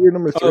have to do your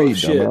number 3. Oh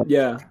shit!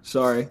 Yeah,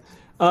 sorry.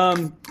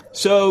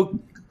 So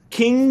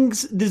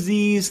King's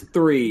Disease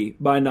 3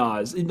 by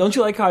Nas. Don't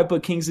you like how I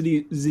put King's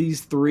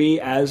Disease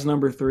 3 as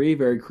number 3?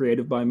 Very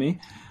creative by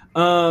me.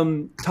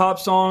 Top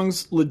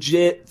songs,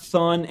 Legit,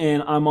 Thun,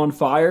 and I'm on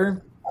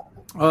Fire.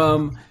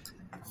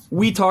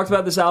 We talked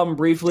about this album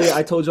briefly.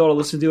 I told y'all to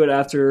listen to it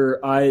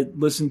after I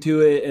listened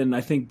to it, and I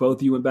think both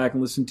of you went back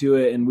and listened to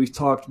it, and we've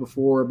talked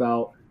before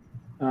about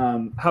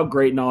how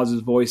great Nas's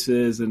voice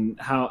is, and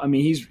how, I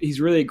mean, he's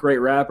really a great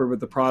rapper,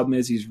 but the problem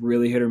is he's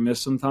really hit or miss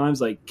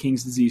sometimes. Like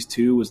King's Disease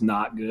 2 was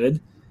not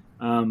good,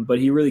 but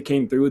he really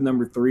came through with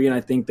number 3, and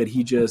I think that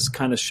he just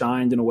kind of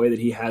shined in a way that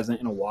he hasn't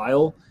in a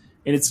while,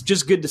 and it's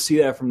just good to see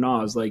that from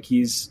Nas. Like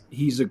he's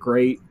a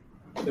great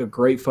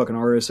fucking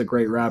artist, a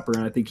great rapper,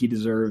 and I think he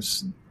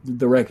deserves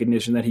the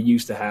recognition that he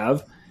used to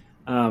have.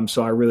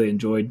 So I really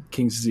enjoyed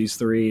King's Disease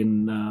 3,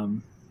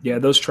 and yeah,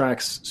 those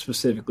tracks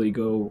specifically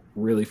go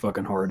really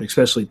fucking hard,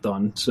 especially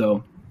Thun.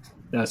 So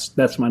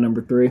that's my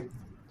number 3.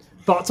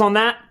 Thoughts on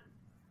that?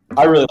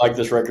 I really like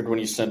this record when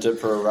you sent it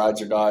for Rides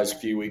or Dies a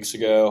few weeks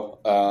ago.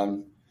 I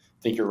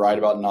think you're right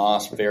about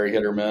Nas, very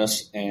hit or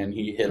miss, and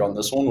he hit on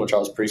this one, which I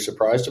was pretty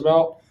surprised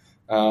about.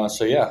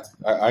 So yeah,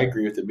 I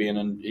agree with it being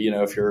in,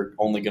 if you're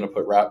only going to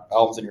put rap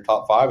albums in your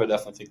top 5, I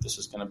definitely think this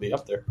is going to be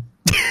up there.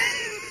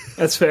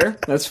 That's fair.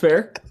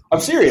 I'm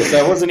serious.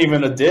 That wasn't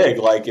even a dig.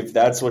 Like, if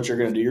that's what you're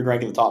going to do, you're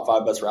ranking the top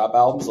 5 best rap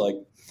albums. Like,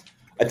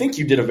 I think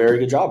you did a very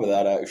good job of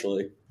that,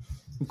 actually.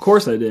 Of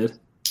course I did.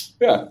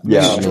 Yeah.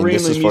 I mean,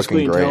 this is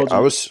fucking great. I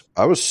was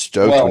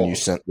stoked when you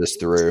sent this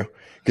through,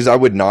 because I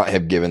would not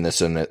have given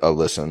this a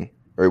listen,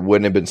 or it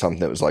wouldn't have been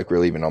something that was like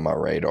really even on my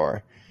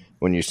radar.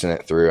 When you sent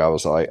it through, I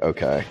was like,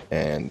 okay,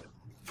 and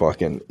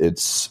fucking it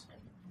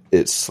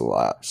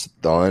slaps.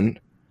 Done.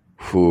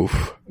 Whew.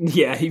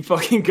 Yeah, he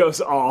fucking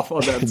goes off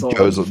on that song.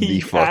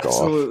 He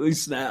absolutely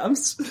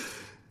snaps.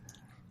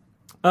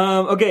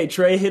 Okay,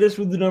 Trey, hit us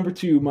with the number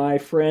 2, my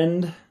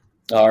friend.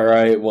 All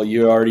right. Well,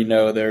 you already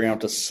know they're going to have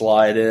to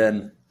slide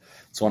in.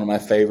 It's one of my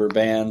favorite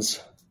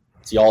bands.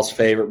 It's y'all's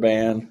favorite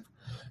band.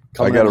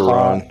 I got to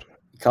run.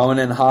 Coming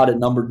in hot at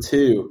number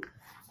 2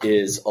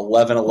 is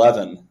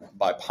 1111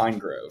 by Pine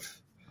Grove.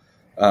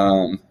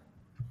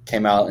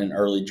 Came out in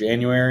early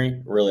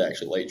January, really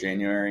actually late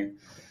January.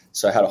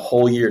 So I had a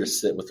whole year to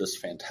sit with this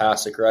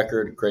fantastic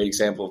record. Great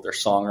example of their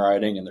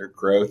songwriting and their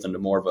growth into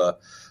more of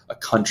a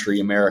country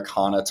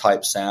Americana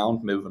type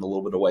sound, moving a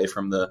little bit away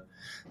from the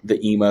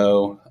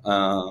emo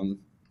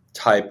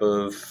type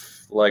of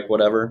like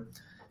whatever.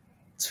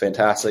 It's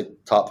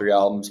fantastic. Top 3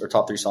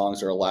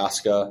 songs are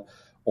Alaska,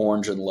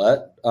 Orange, and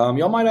Let.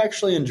 Y'all might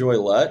actually enjoy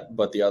Let,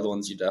 but the other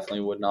ones you definitely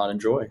would not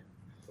enjoy.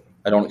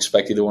 I don't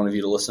expect either one of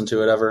you to listen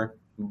to it ever,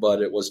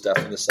 but it was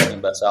definitely the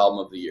second best album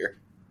of the year.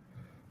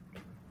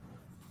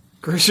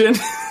 Christian,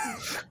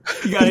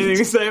 you got anything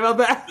to say about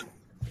that?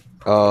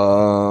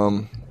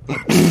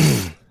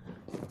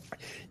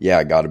 Yeah,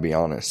 I got to be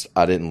honest.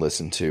 I didn't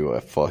listen to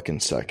a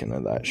fucking second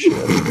of that shit.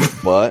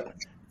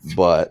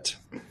 but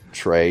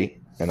Trey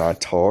and I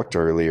talked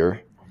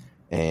earlier,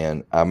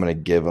 and I'm going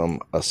to give him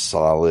a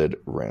solid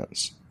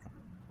rinse.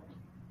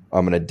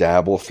 I'm going to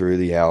dabble through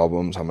the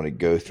albums. I'm going to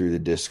go through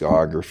the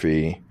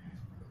discography,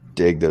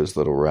 dig those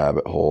little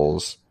rabbit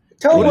holes.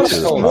 What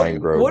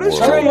does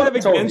Trey have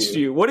against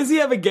you? What does he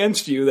have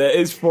against you that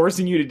is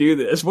forcing you to do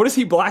this? What is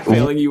he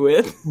blackmailing you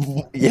with?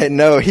 Yeah,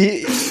 no,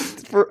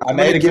 I'm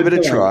going to give it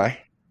a try.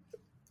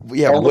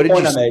 Yeah, what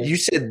did you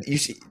said?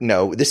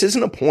 No, this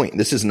isn't a point.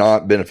 This is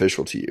not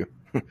beneficial to you.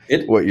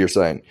 What you're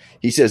saying?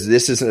 He says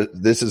this is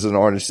an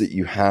artist that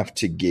you have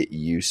to get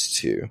used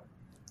to.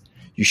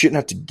 You shouldn't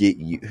have to get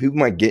you. Who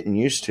am I getting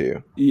used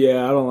to?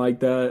 Yeah, I don't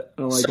like that.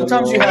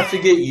 Sometimes you have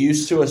to get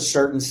used to a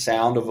certain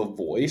sound of a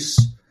voice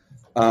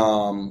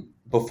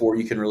before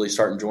you can really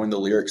start enjoying the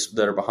lyrics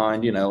that are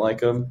behind,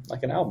 like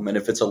an album. And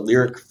if it's a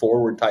lyric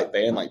forward type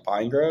band like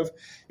Pine Grove,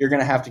 you're going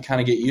to have to kind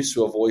of get used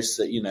to a voice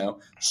that,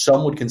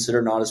 some would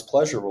consider not as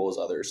pleasurable as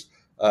others.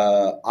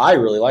 I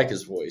really like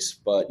his voice,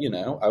 but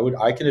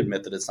I can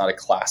admit that it's not a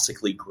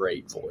classically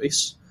great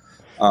voice.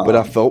 But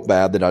I felt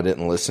bad that I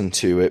didn't listen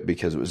to it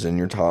because it was in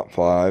your top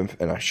 5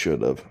 and I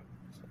should have.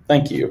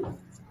 Thank you.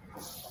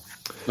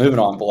 Moving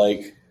on,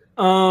 Blake.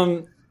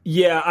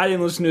 Yeah, I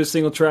didn't listen to a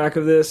single track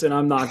of this, and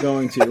I'm not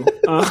going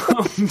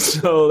to.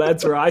 So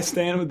that's where I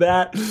stand with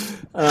that.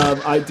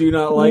 I do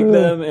not like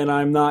them, and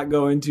I'm not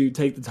going to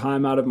take the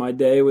time out of my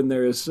day when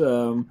there is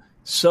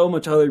so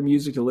much other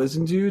music to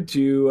listen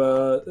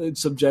to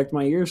subject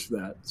my ears to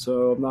that.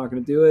 So I'm not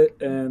going to do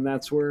it, and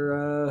that's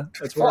where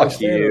I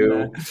stand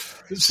on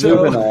that. So,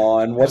 moving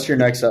on. What's your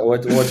next?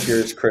 What's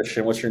yours,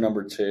 Christian? What's your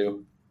number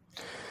 2?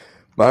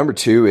 My number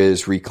 2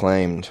 is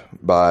Reclaimed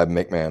by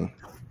McMahon.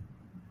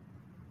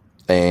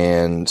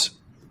 And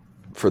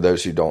for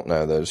those who don't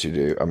know, those who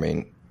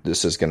do,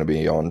 this is going to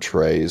be on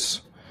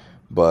Trey's,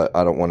 but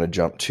I don't want to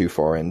jump too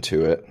far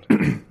into it.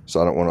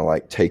 So I don't want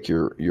to take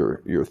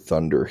your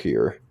thunder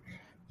here.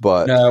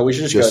 But no, we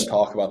should just go ahead and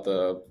talk about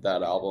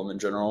that album in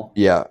general.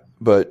 Yeah,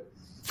 but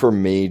for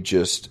me,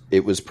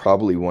 it was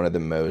probably one of the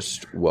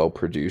most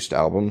well-produced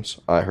albums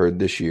I heard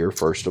this year,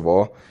 first of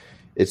all.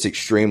 It's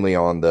extremely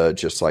on the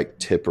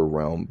Tipper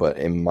realm, but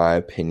in my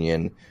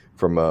opinion,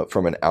 from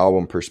an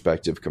album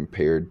perspective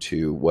compared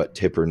to what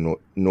Tipper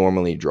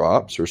normally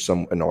drops or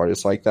an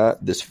artist like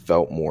that, this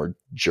felt more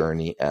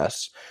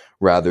Journey-esque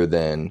rather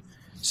than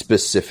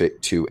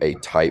specific to a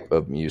type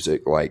of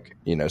music,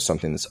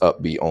 something that's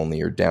upbeat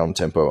only or down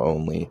tempo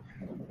only.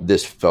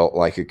 This felt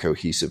like a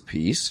cohesive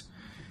piece.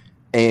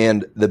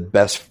 And the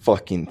best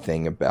fucking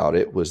thing about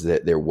it was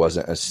that there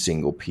wasn't a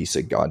single piece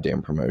of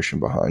goddamn promotion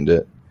behind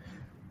it.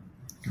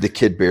 The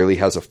kid barely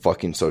has a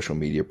fucking social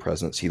media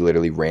presence. He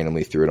literally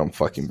randomly threw it on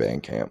fucking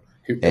Bandcamp.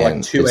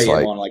 And 2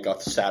 a.m. on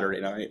a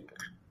Saturday night.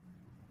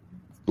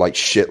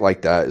 Shit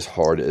like that is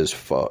hard as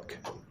fuck.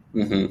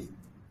 Mm-hmm.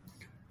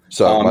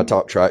 So my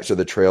top tracks are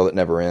The Trail That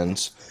Never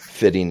Ends,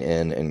 Fitting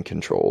In, and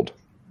Controlled.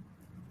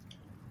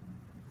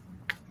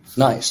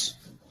 Nice.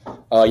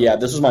 Yeah,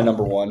 this is my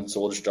number 1, so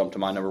we'll just jump to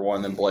my number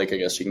 1. Then Blake, I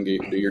guess you can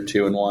do your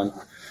 2 and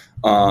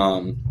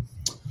 1.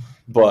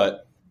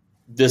 But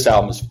this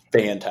album is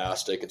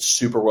fantastic. It's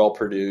super well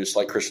produced.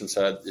 Like Christian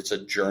said, it's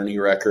a journey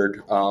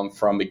record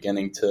from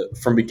beginning to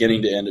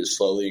end. It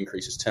slowly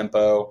increases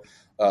tempo.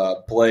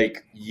 Blake,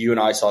 you and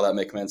I saw that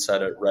McMahon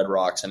set at Red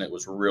Rocks, and it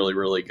was really,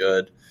 really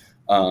good.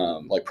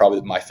 Probably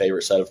my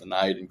favorite set of the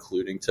night,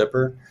 including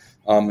Tipper.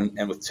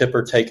 And with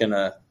Tipper taking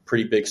a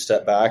pretty big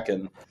step back,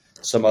 and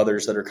some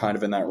others that are kind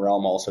of in that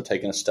realm also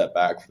taking a step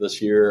back for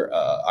this year,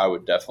 I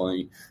would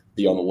definitely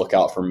be on the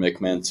lookout for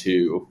McMahon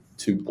to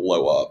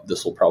blow up.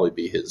 This will probably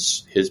be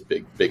his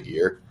big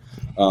year,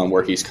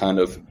 where he's kind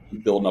of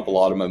building up a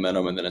lot of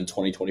momentum, and then in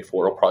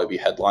 2024 he'll probably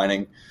be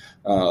headlining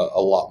a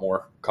lot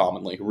more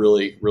commonly.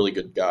 Really, really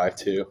good guy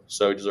too.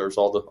 So he deserves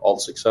all the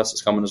success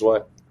that's coming his way.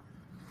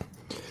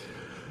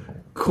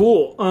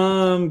 Cool.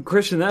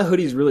 Christian, that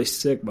hoodie's really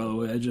sick, by the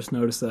way. I just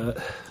noticed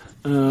that.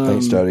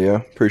 Thanks, Daddy-O.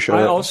 Appreciate it.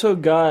 I also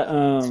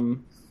got...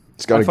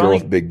 it's got a girl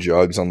with big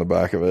jugs on the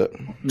back of it.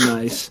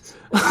 Nice.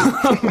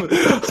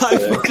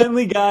 I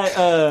finally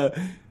got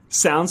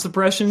sound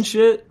suppression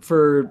shit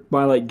for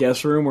my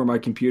guest room where my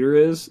computer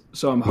is.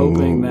 So I'm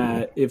hoping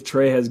that if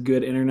Trey has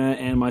good internet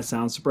and my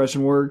sound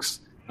suppression works,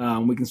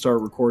 we can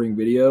start recording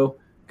video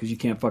because you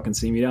can't fucking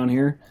see me down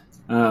here.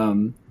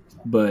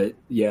 But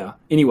yeah,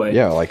 anyway.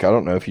 Yeah, I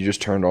don't know if you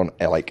just turned on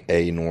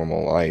a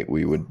normal light,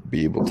 we would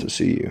be able to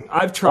see you.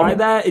 I've tried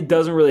that. It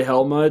doesn't really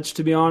help much,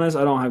 to be honest.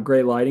 I don't have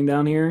great lighting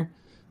down here.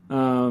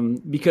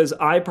 Because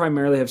I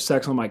primarily have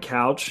sex on my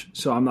couch,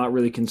 so I'm not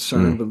really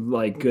concerned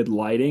with good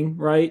lighting,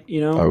 right?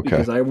 Okay.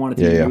 Because I want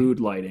it to be mood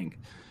lighting.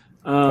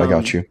 I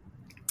got you.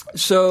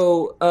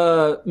 So,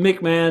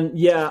 McMahon,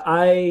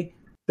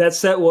 that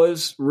set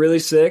was really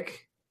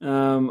sick.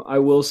 I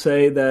will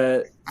say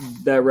that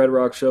Red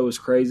Rock show was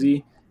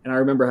crazy, and I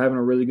remember having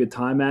a really good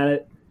time at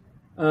it.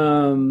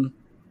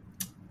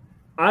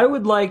 I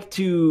would like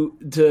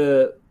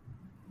to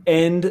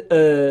end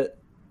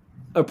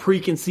a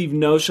preconceived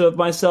notion of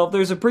myself.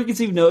 There's a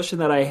preconceived notion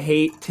that I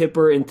hate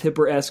Tipper and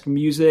Tipper-esque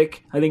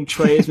music. I think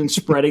Trey has been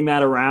spreading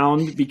that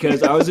around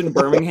because I was in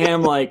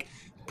Birmingham like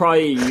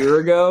probably a year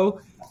ago,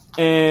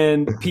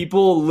 and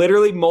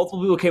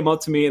multiple people came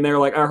up to me and they were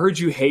like, I heard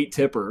you hate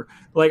Tipper.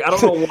 Like, I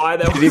don't know why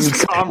that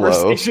was a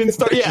conversation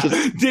started. Yeah,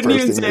 didn't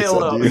even say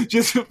hello.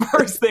 Just the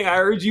first thing, I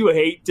heard you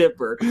hate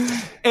Tipper.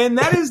 And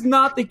that is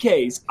not the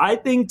case. I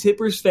think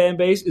Tipper's fan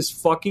base is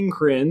fucking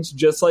cringe,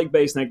 just like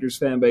Bass Nectar's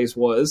fan base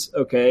was,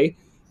 okay?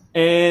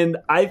 And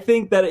I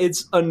think that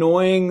it's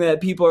annoying that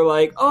people are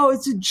like, oh,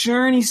 it's a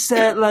Journey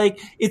set.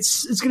 Like,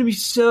 it's going to be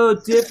so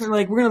different.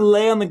 Like, we're going to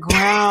lay on the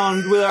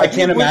ground with our... I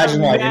can't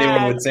imagine why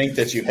anyone would think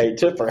that you hate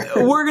Tipper.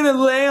 We're going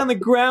to lay on the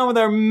ground with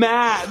our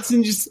mats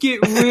and just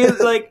get really...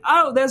 like,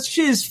 that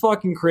shit is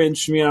fucking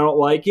cringe to me. I don't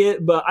like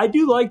it. But I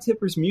do like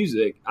Tipper's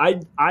music. I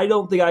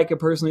don't think I could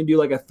personally do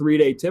like a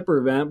 3-day Tipper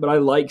event, but I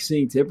like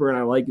seeing Tipper and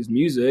I like his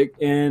music.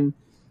 And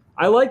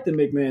I like the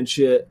McMahon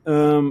shit.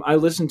 I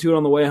listened to it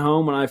on the way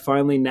home when I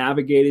finally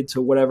navigated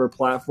to whatever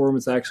platform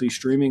it's actually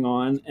streaming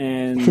on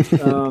and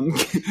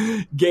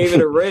gave it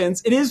a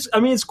rinse. It is, I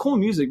mean, it's cool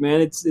music,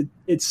 man.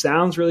 It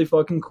sounds really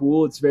fucking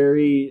cool. It's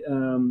very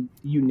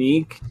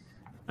unique.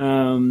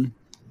 And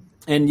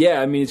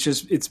yeah, I mean,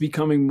 it's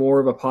becoming more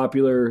of a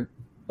popular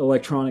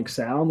electronic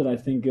sound, and I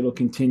think it'll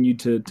continue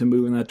to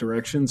move in that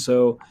direction.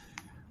 So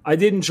I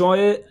did enjoy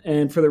it,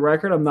 and for the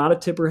record, I'm not a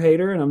Tipper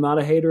hater, and I'm not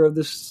a hater of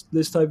this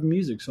type of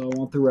music, so I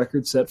want the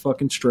record set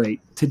fucking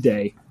straight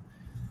today.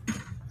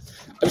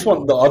 I just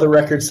want the other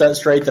record set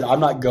straight that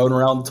I'm not going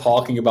around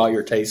talking about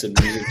your taste in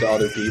music to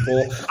other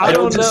people. I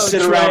don't just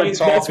sit around and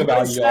talk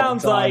about you all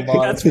the time.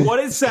 That's what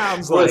it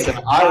sounds like.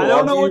 Listen, I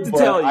don't know what to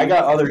tell you. I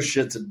got other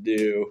shit to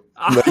do.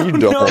 I don't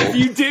know if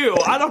you do.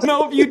 I don't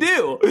know if you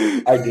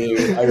do. I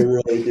do. I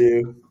really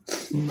do.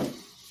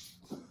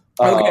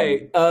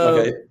 Okay.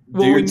 Okay.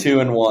 Do your 2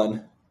 and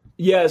 1.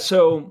 Yeah,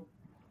 so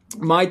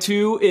my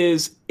 2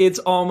 is It's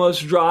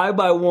Almost Dry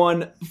by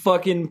one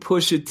fucking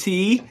Pusha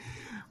T.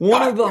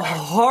 One of the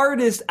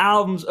hardest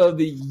albums of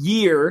the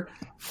year.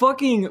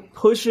 Fucking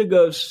Pusha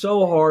goes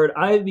so hard.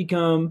 I have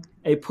become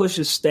a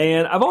Pusha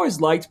stan. I've always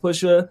liked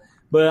Pusha,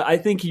 but I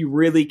think he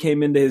really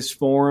came into his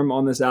form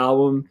on this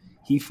album.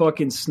 He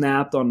fucking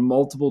snapped on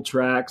multiple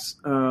tracks.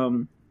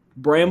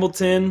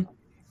 Brambleton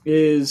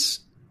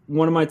is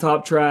one of my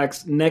top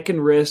tracks. Neck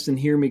and Wrist and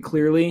Hear Me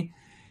Clearly.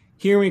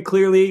 Hear Me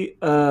Clearly,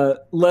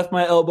 left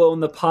my elbow in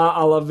the pot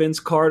a la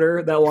Vince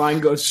Carter. That line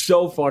goes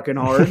so fucking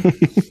hard.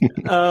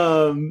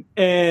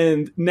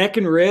 And Neck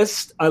and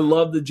Wrist, I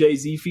love the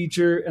Jay-Z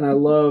feature, and I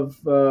love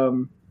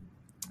that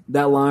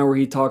line where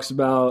he talks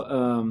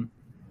about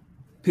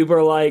people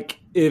are like,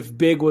 if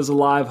Big was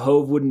alive,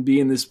 Hove wouldn't be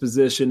in this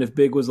position. If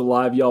Big was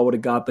alive, y'all would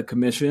have got the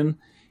commission.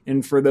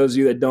 And for those of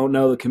you that don't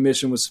know, the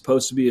commission was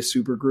supposed to be a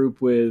super group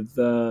with,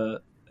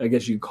 I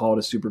guess you could call it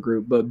a super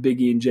group, but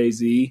Biggie and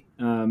Jay-Z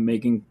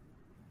making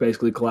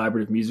basically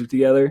collaborative music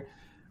together.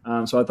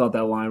 So I thought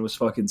that line was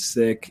fucking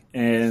sick.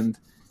 And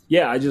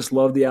yeah, I just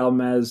love the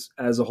album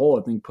as a whole.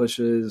 I think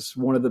Pusha is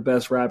one of the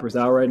best rappers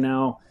out right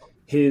now.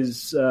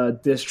 His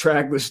diss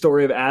track, The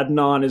Story of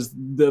Adnan, is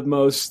the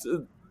most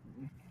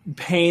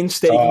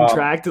painstaking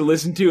track to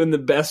listen to in the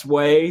best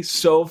way.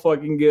 So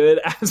fucking good.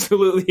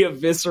 Absolutely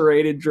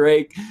eviscerated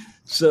Drake.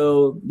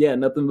 So yeah,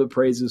 nothing but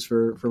praises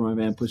for my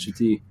man Pusha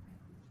T.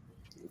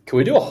 Can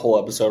we do a whole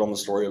episode on The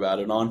Story of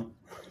Adnan?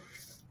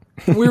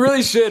 We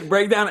really should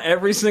break down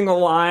every single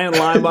line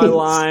by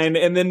line,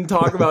 and then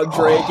talk about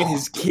Drake and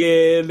his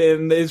kid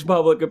and his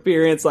public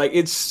appearance. Like,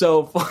 it's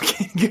so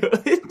fucking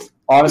good.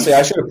 Honestly,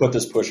 I should have put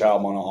this Push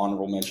album on an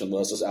honorable mention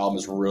list. This album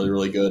is really,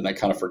 really good, and I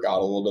kind of forgot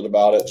a little bit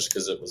about it just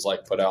because it was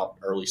like put out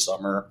early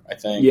summer, I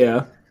think.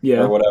 Yeah.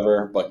 Or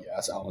whatever. But yeah,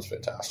 this album is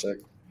fantastic.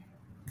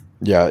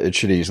 Yeah, it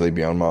should easily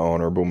be on my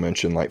honorable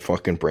mention, like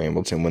fucking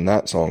Brambleton. When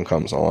that song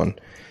comes on,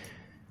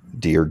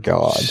 dear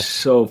God.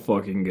 So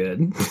fucking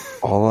good.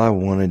 All I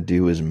want to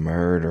do is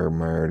murder,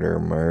 murder,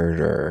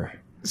 murder.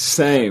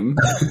 Same.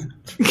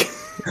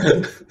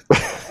 All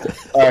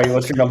right,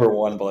 what's your number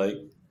 1, Blake?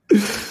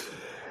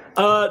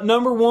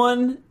 Number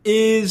 1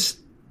 is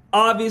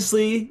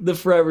obviously The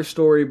Forever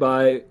Story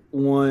by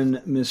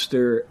one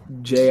Mr.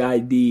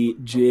 J.I.D.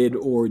 Jid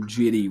or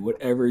Jitty,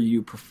 whatever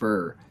you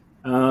prefer.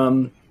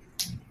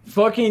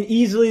 Fucking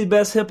easily the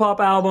best hip-hop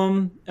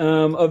album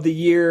of the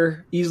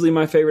year. Easily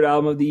my favorite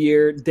album of the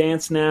year.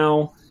 Dance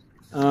Now,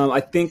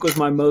 I think was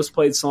my most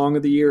played song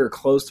of the year, or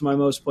close to my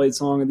most played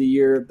song of the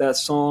year. That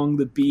song,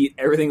 the beat,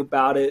 everything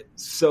about it,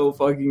 so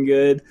fucking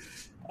good.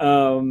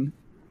 I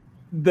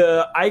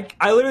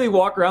literally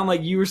walk around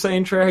like you were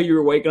saying, Trey, how you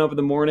were waking up in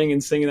the morning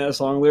and singing that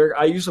song lyric.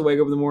 I used to wake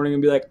up in the morning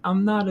and be like,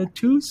 I'm not a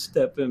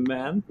two-stepping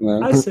man. Yeah.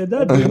 I said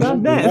that do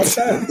not dance.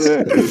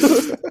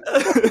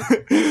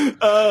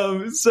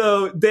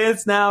 So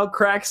Dance Now,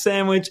 Crack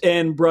Sandwich,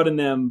 and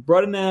Bruddanem.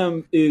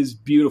 Bruddanem is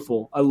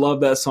beautiful. I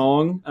love that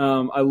song.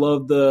 I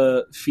love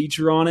the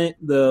feature on it,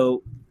 the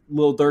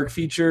Lil Durk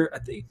feature. I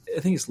think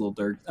it's Lil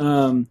Durk.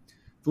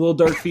 The Lil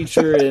Durk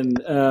feature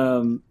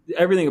and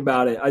everything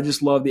about it. I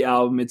just love the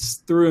album. It's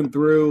through and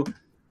through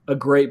a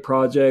great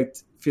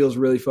project. Feels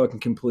really fucking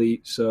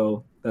complete.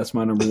 So that's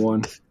my number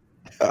one.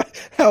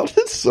 How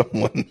does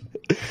someone,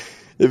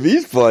 if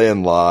he's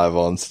playing live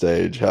on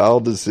stage, how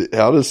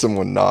does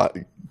someone not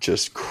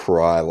just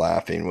cry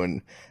laughing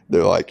when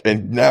they're like,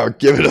 and now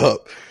give it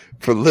up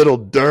for Little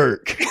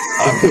Dirk?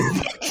 I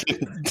would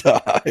fucking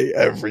die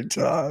every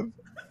time.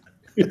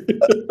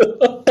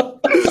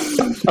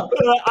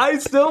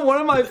 One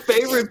of my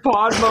favorite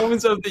pod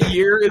moments of the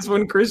year is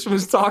when Christian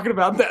was talking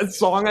about that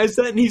song I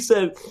sent, and he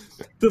said,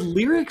 the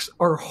lyrics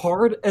are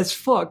hard as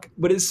fuck,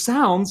 but it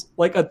sounds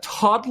like a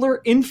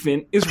toddler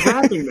infant is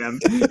rapping them.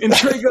 And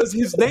Trey goes,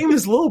 his name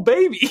is Lil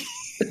Baby.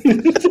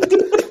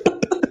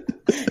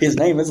 His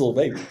name is Lil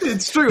Baby.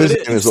 It's true. His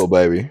name is Lil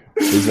Baby.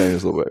 His name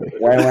is Lil Baby.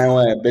 Wah,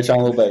 bitch,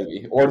 I'm Lil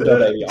Baby. Or Da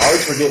Baby. I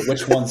always forget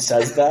which one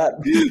says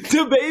that.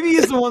 Da Baby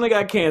is the one that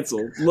got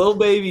canceled. Lil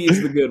Baby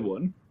is the good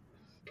one.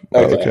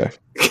 Okay.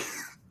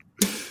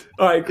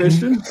 All right,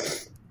 Christian.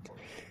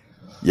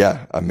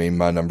 Yeah, I mean,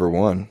 my number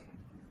one,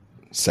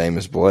 same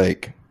as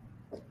Blake,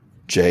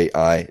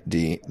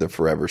 J.I.D., The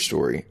Forever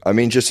Story. I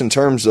mean, just in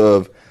terms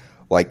of,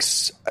 like,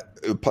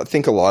 I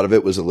think a lot of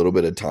it was a little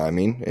bit of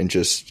timing and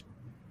just,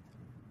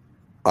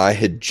 I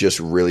had just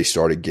really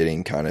started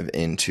getting kind of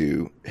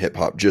into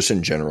hip-hop just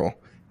in general,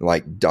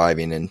 like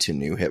diving into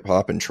new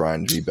hip-hop and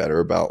trying to be better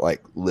about,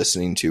 like,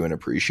 listening to and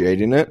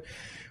appreciating it,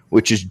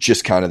 which is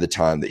just kind of the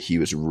time that he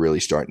was really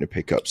starting to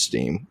pick up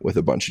steam with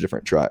a bunch of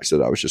different tracks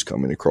that I was just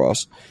coming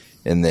across.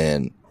 And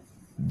then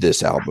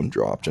this album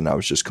dropped and I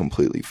was just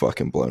completely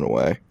fucking blown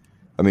away.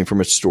 I mean,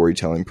 from a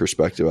storytelling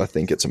perspective, I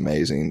think it's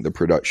amazing. The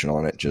production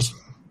on it, just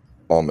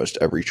almost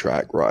every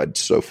track rides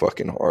so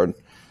fucking hard.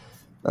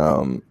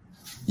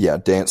 Yeah,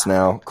 Dance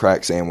Now,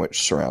 Crack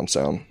Sandwich, Surround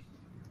Sound.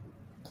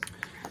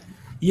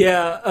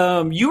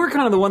 Yeah, you were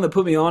kind of the one that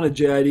put me on to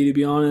JID, to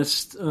be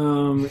honest.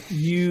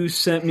 You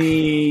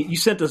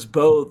sent us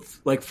both,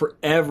 like,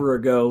 forever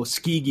ago,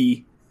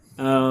 Skeegee.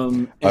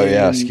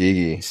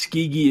 Skeegee.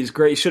 Skeegee is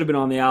great. Should have been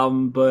on the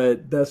album,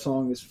 but that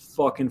song is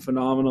fucking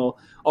phenomenal.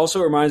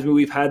 Also reminds me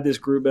we've had this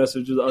group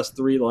message with us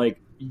three,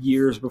 like,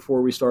 years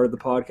before we started the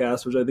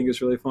podcast, which I think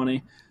is really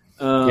funny.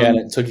 And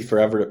it took you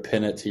forever to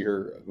pin it to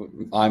your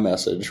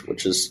iMessage,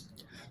 which is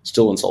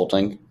still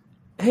insulting.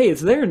 Hey,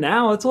 it's there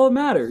now. That's all that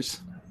matters.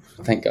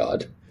 Thank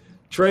God.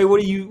 Trey,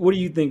 what do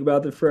you think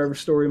about the Forever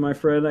Story, my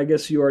friend? I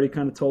guess you already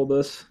kind of told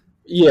us.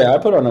 Yeah, I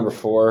put it on number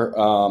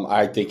 4.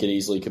 I think it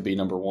easily could be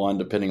number 1,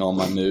 depending on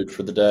my mood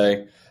for the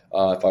day.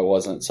 If I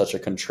wasn't such a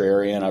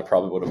contrarian, I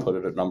probably would have put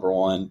it at number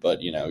 1.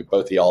 But, you know,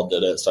 both of y'all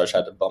did it, so I just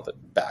had to bump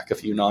it back a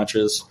few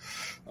notches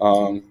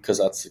because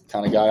that's the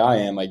kind of guy I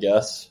am, I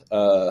guess.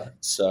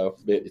 So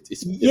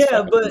it's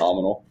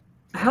phenomenal.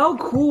 How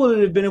cool would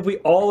it have been if we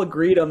all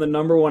agreed on the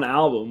number 1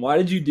 album? Why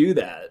did you do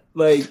that?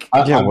 Like,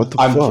 what the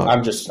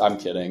fuck? I'm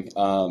kidding.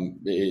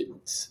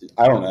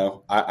 I don't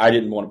know. I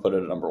didn't want to put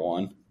it at number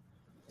 1.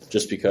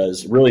 Just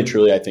because, really and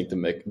truly, I think the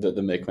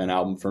Mickman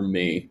album for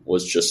me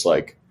was just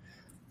like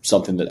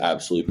something that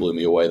absolutely blew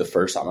me away the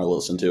first time I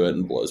listened to it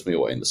and blows me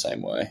away in the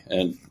same way.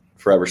 And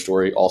Forever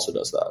Story also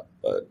does that,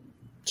 but it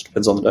just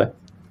depends on the day.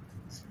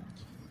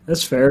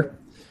 That's fair.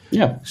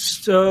 Yeah.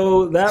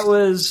 So that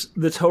was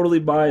the Totally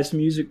Biased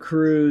Music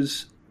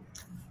Cruise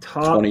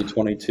top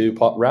 2022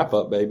 pop wrap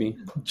up, baby.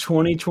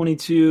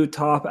 2022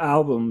 top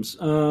albums.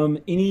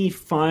 Any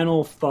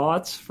final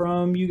thoughts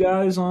from you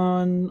guys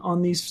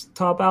on these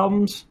top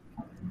albums?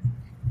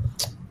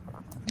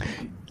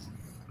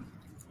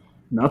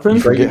 Nothing.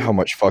 You forget how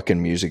much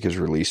fucking music is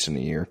released in a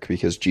year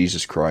because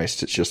Jesus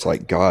Christ, it's just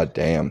like, God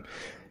damn.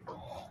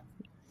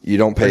 You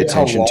don't pay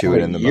attention to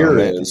it in the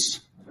moment.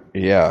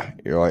 Yeah,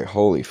 you're like,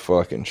 holy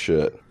fucking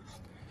shit.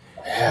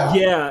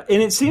 Yeah,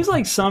 and it seems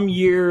like some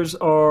years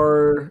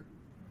are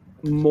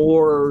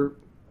more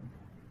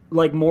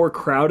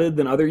crowded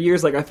than other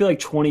years. Like, I feel like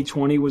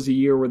 2020 was a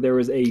year where there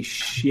was a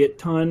shit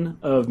ton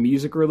of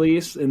music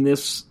release, and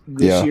this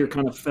year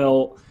kind of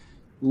felt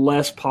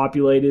less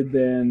populated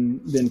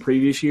than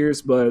previous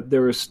years, but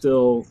there was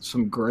still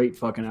some great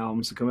fucking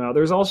albums to come out.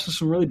 There's also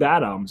some really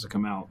bad albums to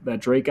come out.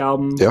 That Drake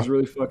album was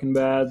really fucking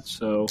bad,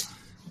 so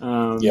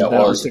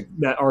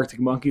that Arctic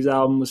Monkeys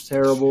album was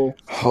terrible.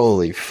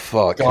 Holy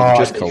fuck.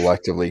 Just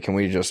collectively,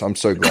 I'm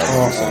so glad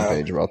we're on the same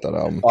page about that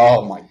album.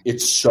 Oh my,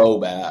 it's so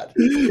bad.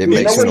 It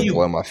makes me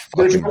blow my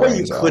fucking brains out. There's no way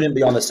you couldn't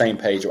be on the same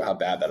page about how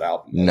bad that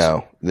album is.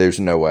 No, there's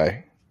no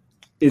way.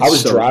 I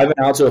was driving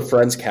out to a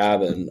friend's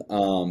cabin,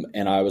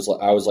 and I was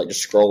like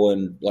just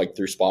scrolling like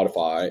through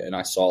Spotify, and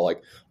I saw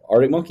like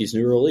Arctic Monkeys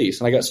new release,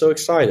 and I got so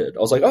excited. I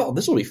was like, "Oh,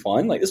 this will be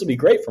fun! Like this will be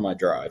great for my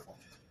drive."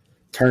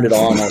 Turned it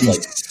on. I was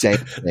like,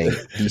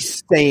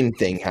 the same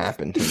thing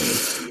happened to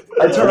me.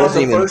 I turned on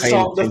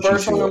the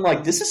first song. I'm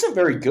like, this isn't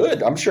very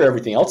good. I'm sure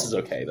everything else is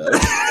okay though.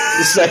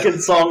 The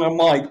second song, I'm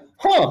like,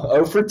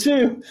 0 for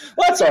 2.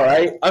 That's all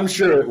right. I'm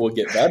sure it will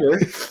get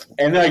better.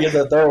 And then I get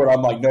the third one.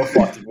 I'm like, no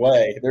fucking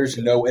way. There's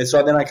no. And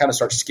so then I kind of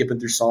start skipping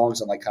through songs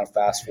and like kind of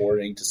fast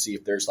forwarding to see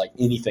if there's like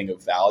anything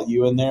of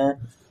value in there.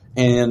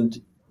 And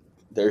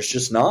there's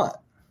just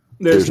not.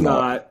 There's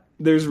not.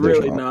 There's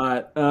really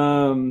not.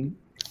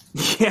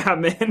 Yeah,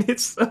 man,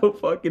 it's so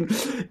fucking.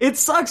 It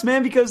sucks,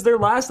 man, because their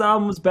last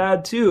album was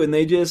bad too, and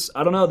they just,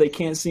 I don't know, they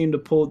can't seem to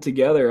pull it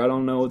together. I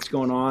don't know what's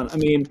going on. I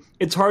mean,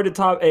 it's hard to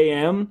top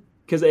AM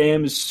because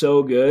AM is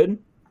so good,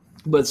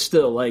 but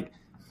still, like,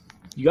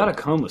 you got to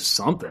come with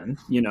something,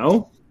 you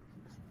know?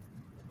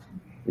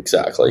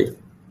 Exactly.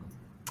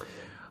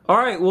 All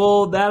right,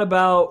 well, that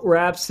about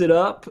wraps it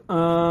up.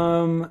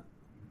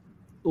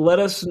 Let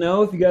us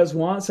know if you guys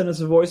want. Send us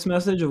a voice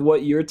message of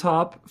what your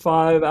top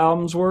 5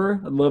 albums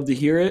were. I'd love to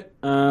hear it.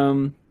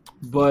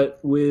 But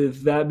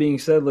with that being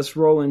said, let's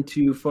roll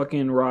into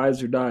fucking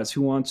Rides or Dies.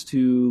 Who wants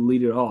to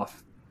lead it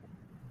off?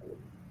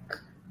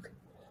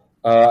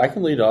 I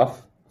can lead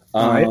off.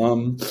 All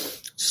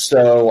right.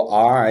 So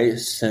I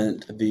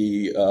sent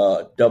the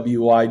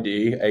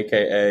WYD,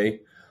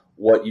 a.k.a.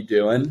 What You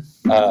Doing,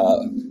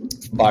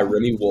 by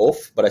Remy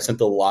Wolf, but I sent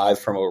the live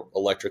from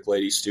Electric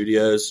Lady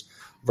Studios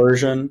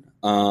version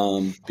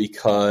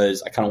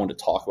because I kind of wanted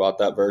to talk about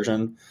that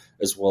version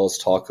as well as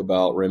talk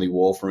about Remy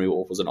Wolf. Remy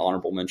Wolf was an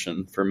honorable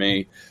mention for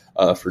me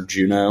for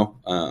Juno.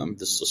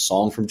 This is a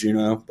song from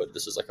Juno, but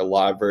this is like a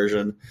live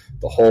version.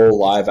 The whole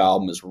live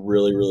album is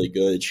really, really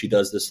good. She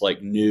does this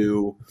like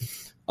new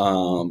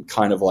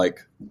kind of like,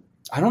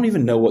 I don't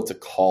even know what to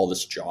call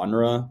this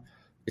genre.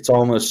 It's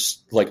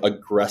almost like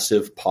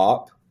aggressive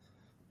pop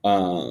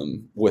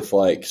with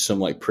like some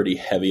like pretty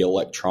heavy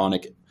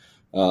electronic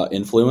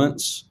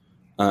influence.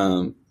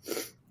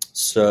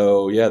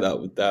 So yeah, that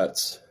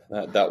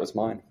was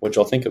mine. What'd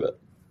y'all think of it?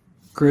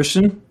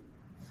 Christian?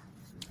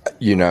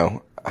 You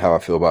know how I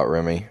feel about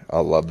Remy. I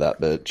love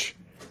that bitch.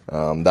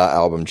 That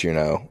album,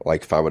 Juno,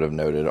 like if I would have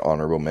noted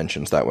honorable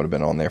mentions, that would have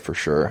been on there for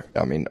sure.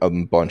 I mean, a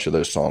bunch of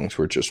those songs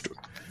were just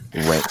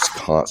ranked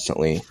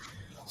constantly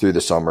through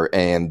the summer,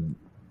 and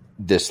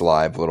this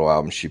live little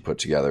album she put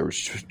together was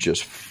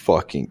just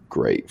fucking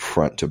great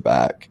front to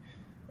back.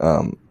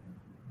 And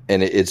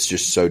it's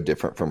just so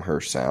different from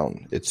her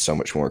sound. It's so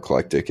much more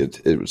eclectic.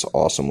 It was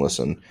awesome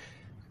listen.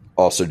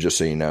 Also, just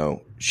so you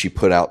know, she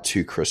put out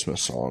 2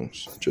 Christmas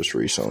songs just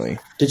recently.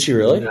 Did she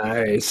really?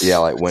 Nice. Yeah,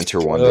 like Winter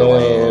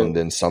Wonderland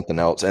and something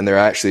else. And they're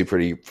actually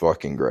pretty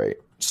fucking great.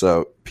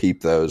 So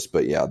peep those.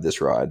 But yeah,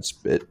 this rides,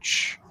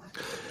 bitch.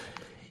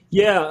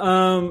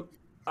 Yeah,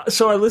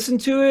 so I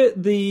listened to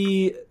it.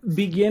 The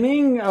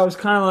beginning, I was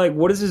kind of like,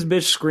 what is this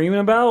bitch screaming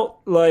about?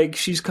 Like,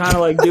 she's kind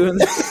of like doing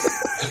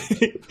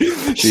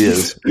She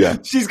is, yeah.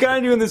 She's kind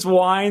of doing this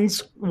wine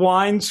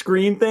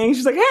scream thing.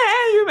 She's like, hey,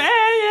 you man,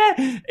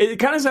 yeah. It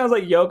kind of sounds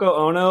like Yoko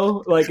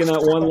Ono, like in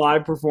that one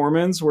live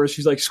performance where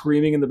she's like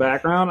screaming in the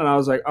background. And I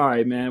was like, all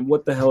right, man,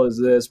 what the hell is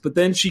this? But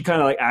then she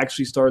kind of like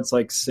actually starts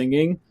like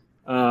singing.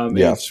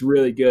 Yeah. It's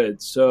really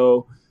good.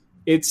 So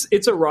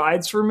it's a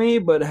rides for me,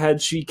 but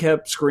had she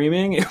kept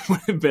screaming, it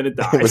would have been a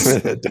dies.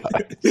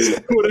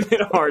 It would have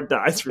been a hard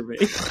dies for me.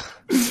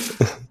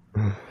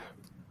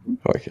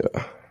 Fuck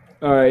yeah.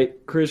 All right,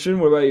 Christian,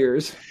 what about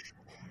yours?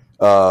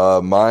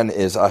 Mine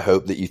is I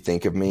Hope That You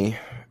Think of Me,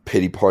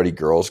 Pity Party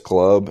Girls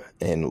Club,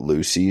 and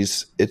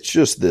Lucy's. It's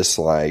just this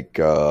like,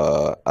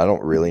 I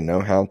don't really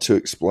know how to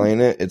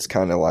explain it. It's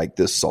kind of like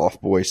this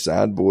soft boy,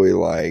 sad boy,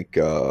 like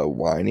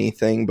whiny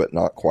thing, but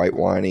not quite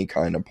whiny,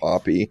 kind of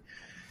poppy.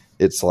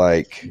 It's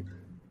like,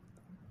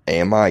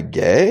 am I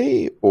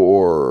gay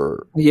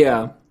or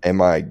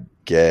am I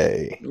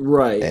gay?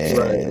 Right,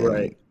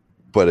 right.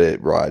 But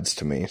it rides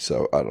to me,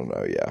 so I don't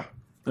know, yeah.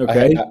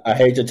 Okay. I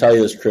hate to tell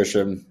you this,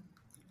 Christian.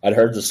 I'd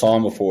heard the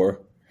song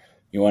before.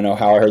 You want to know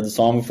how I heard the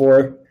song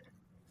before?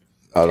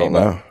 I don't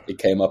know. It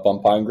came up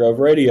on Pine Grove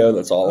Radio.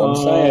 That's all I'm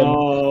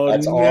saying.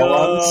 That's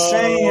all I'm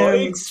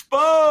saying.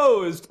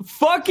 Exposed.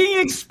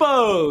 Fucking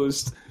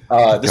exposed.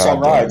 This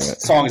song rides. The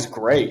song is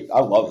great.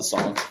 I love the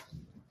song.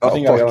 I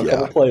think I got on a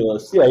couple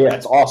playlists. Yeah,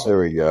 it's awesome. There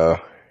we go.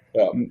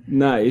 Yeah.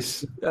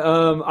 Nice.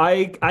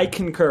 I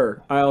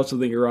concur. I also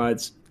think it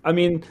rides. I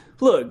mean,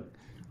 look,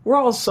 we're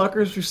all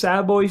suckers for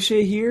sad boy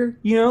shit here.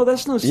 You know,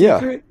 that's no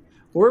secret. Yeah.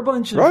 We're a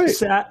bunch of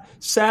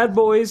sad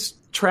boys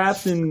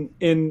trapped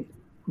in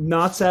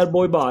not sad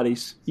boy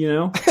bodies, you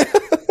know?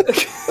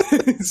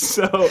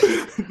 So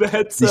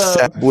that's these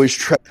sad boys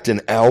trapped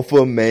in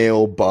alpha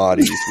male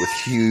bodies with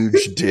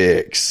huge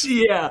dicks.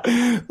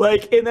 Yeah.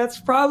 Like, and that's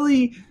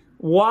probably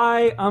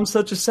why I'm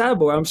such a sad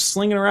boy. I'm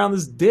slinging around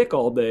this dick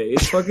all day.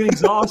 It's fucking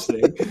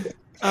exhausting.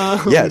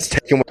 Yeah, it's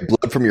taking away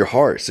blood from your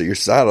heart, so you're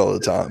sad all the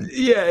time.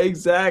 Yeah,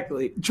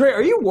 exactly. Trey,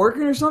 are you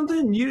working or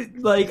something?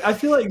 I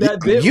feel like that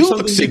bit you was look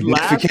something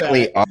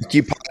significantly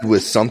occupied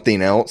with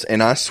something else,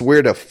 and I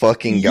swear to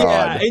fucking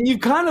God. Yeah, and you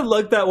kind of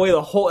looked that way the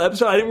whole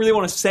episode. I didn't really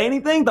want to say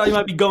anything. Thought you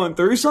might be going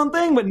through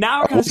something, but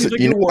now it kind of seems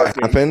like you're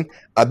working. What happened?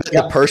 I bet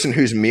the person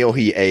whose meal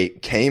he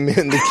ate came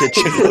in the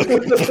kitchen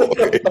looking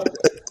for it.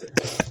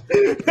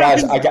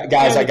 Guys,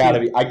 I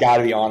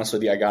gotta be honest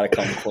with you. I gotta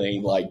come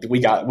clean. Like we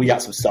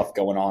got some stuff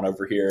going on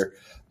over here,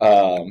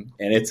 and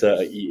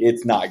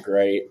it's not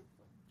great.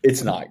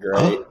 It's not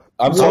great.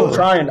 I'm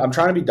trying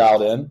to be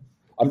dialed in.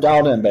 I'm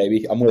dialed in,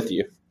 baby. I'm with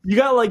you. You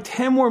got like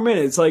 10 more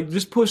minutes. Like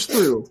just push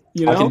through.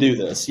 You know? I can do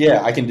this.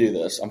 Yeah, I can do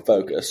this. I'm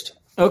focused.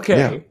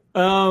 Okay.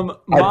 Yeah.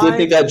 I did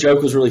think that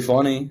joke was really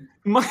funny.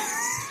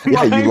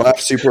 Yeah, you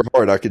laughed super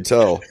hard. I could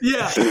tell.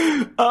 Yeah.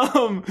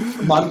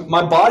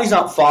 My body's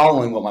not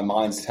following what my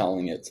mind's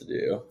telling it to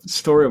do.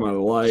 Story of my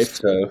life.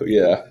 So,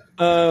 yeah.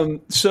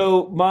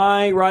 So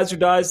my Rise or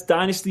Dies,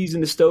 Dynasties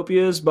and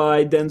Dystopias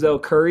by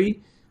Denzel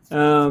Curry.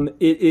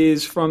 It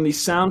is from the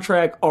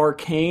soundtrack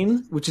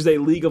Arcane, which is a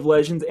League of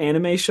Legends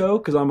anime show,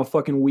 because I'm a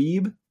fucking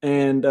weeb,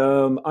 and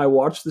I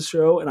watched the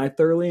show, and I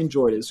thoroughly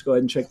enjoyed it, so go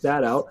ahead and check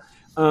that out.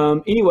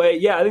 Anyway,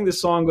 yeah, I think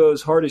this song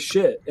goes hard as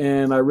shit,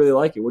 and I really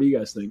like it. What do you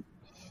guys think?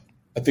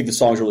 I think the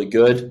song's really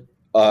good.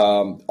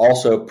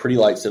 Also, Pretty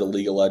Lights did a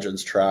League of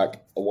Legends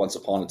track, Once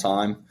Upon a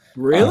Time.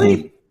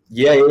 Really?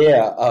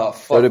 Yeah.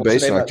 So did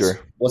Bass Nectar.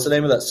 What's the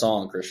name of that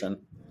song, Christian?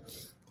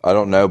 I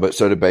don't know, but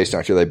so did Bass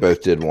Nectar. They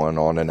both did one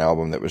on an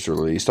album that was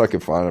released. I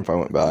could find it if I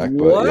went back.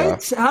 What?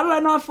 But yeah. How did I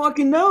not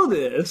fucking know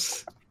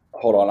this?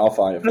 Hold on, I'll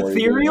find it for you.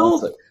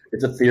 Ethereal?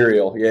 It's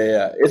Ethereal.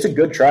 Yeah. It's a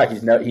good track.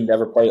 He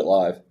never played it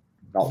live.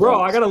 Bro,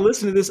 I got to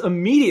listen to this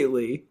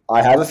immediately.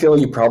 I have a feeling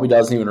he probably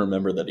doesn't even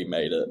remember that he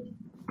made it.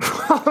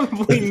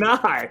 Probably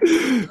not.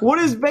 What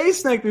is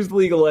Bass Nectar's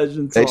League of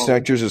Legends song? Bass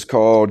Nectar's is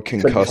called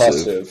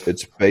Concussive.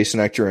 It's Bass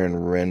Nectar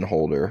and Ren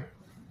Holder.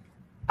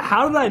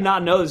 How did I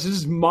not know this? This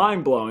is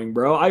mind-blowing,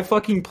 bro. I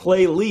fucking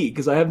play League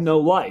because I have no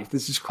life.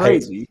 This is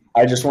crazy.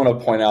 I just want to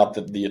point out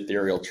that the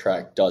Ethereal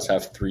track does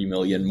have 3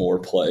 million more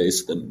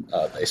plays than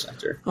Bass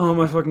Nectar. Oh,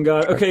 my fucking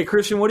God. Okay,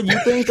 Christian, what do you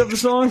think of the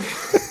song?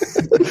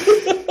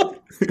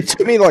 It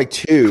took me like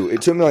two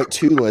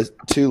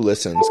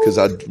listens because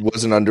I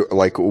wasn't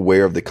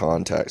aware of the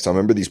context. I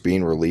remember these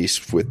being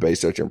released with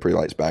Bass Nectar and Pretty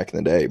Lights back in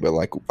the day, but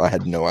like I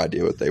had no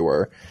idea what they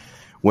were.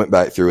 Went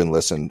back through and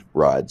listened.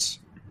 Rides.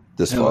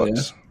 This fucks.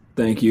 Yeah.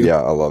 Thank you.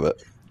 Yeah, I love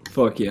it.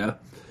 Fuck yeah.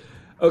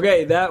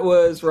 Okay, that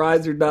was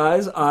Rides or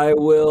Dies. I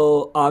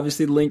will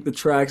obviously link the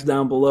tracks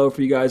down below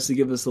for you guys to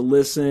give us a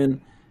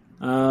listen.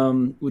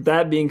 With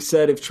that being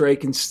said, if Trey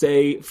can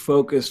stay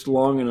focused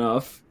long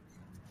enough,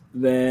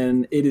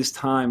 then it is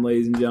time,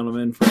 ladies and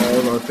gentlemen, for all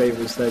of our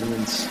favorite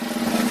segments.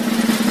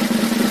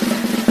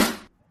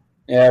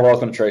 Yeah,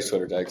 welcome to Trey's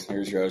Twitter text.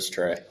 Here's your host,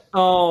 Trey.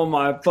 Oh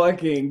my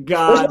fucking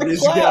God,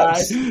 this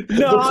guy.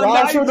 No,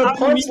 I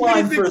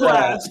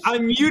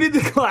muted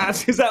the class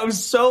because that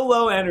was so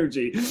low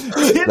energy.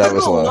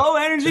 Typical low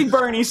energy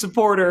Bernie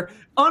supporter.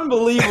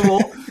 Unbelievable.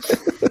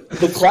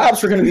 The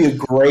claps are going to be a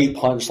great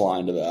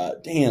punchline to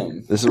that.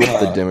 Damn. This is what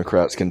the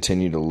Democrats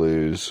continue to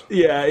lose.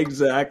 Yeah,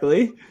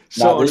 exactly.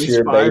 Not this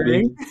year,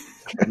 baby.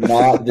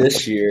 Not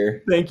this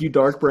year. Thank you,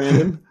 Dark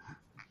Brandon.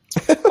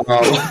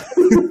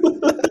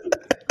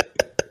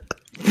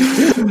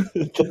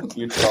 Thank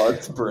you,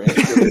 Dark Brandon.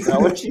 Is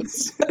that what you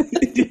said?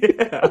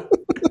 Yeah.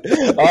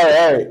 All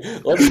right.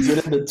 Let's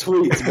get into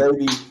tweets,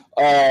 baby.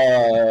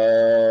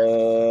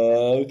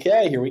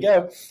 Okay, here we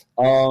go.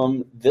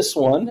 This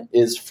one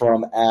is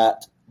from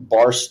at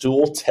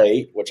Barstool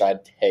Tate, which I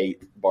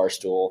hate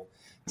Barstool.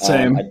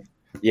 Same.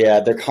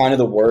 They're kind of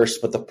the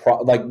worst. But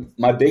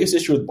my biggest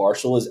issue with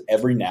Barstool is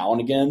every now and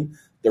again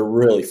they're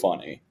really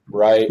funny,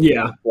 right?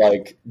 Yeah.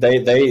 Like they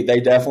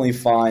definitely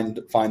find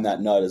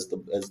that nut as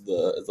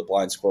the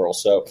blind squirrel.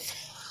 So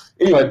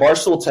anyway,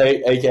 Barstool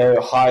Tate, aka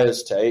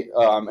Ohio's Tate,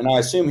 and I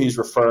assume he's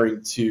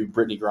referring to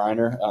Brittany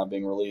Griner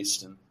being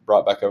released and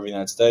brought back over the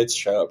United States.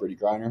 Shout out Brittany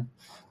Griner.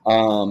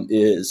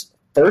 Is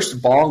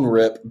first bong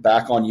rip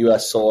back on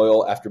U.S.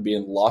 soil after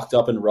being locked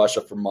up in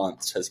Russia for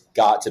months has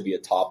got to be a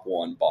top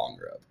 1 bong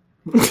rip.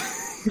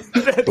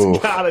 That's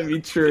gotta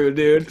be true,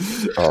 dude.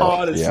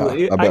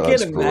 Honestly, yeah, I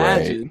can't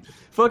imagine. Great.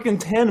 Fucking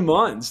 10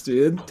 months,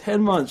 dude.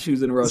 10 months she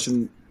was in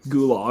Russian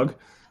gulag.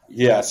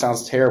 Yeah, it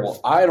sounds terrible.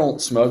 I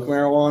don't smoke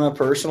marijuana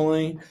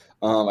personally.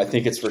 I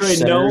think it's for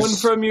sinners. No one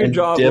from your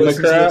job listens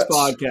to this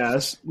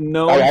podcast.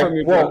 No one from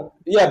your job.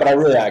 Yeah, but I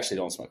really actually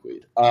don't smoke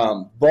weed.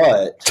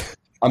 But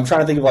I'm trying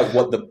to think of like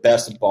what the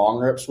best bong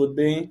rips would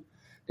be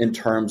in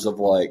terms of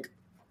like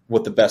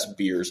what the best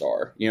beers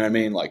are. You know what I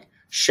mean? Like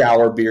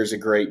shower beer is a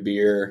great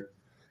beer.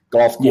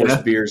 Golf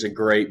course beer is a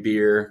great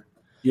beer.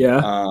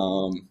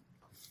 Yeah.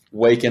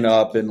 Waking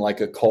up in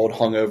like a cold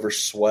hungover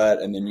sweat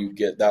and then you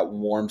get that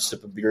warm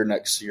sip of beer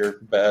next to your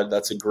bed.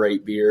 That's a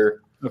great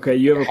beer. Okay,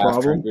 you have a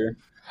problem. Beer.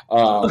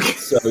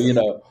 So,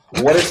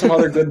 what are some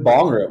other good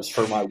bong rips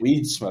for my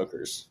weed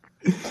smokers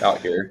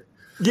out here?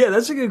 Yeah,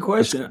 that's a good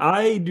question.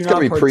 I do not. It's got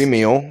to be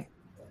pre-meal.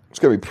 It's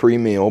got to be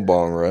pre-meal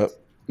bong rip.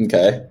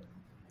 Okay.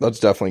 That's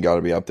definitely got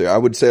to be up there. I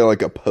would say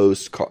like a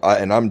post,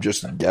 and I'm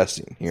just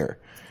guessing here.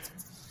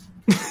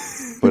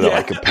 But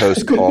like a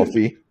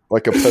post-coffee.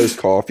 Like a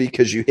post-coffee,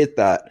 because you hit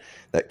that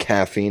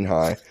caffeine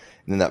high, and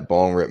then that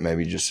bong rip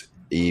maybe just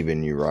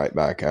even you right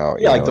back out.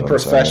 Yeah, like the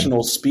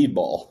professional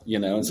speedball,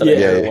 instead of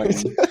heroin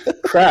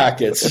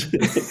crack, it's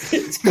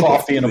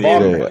coffee and a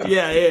bong rip.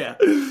 Yeah.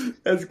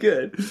 That's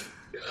good.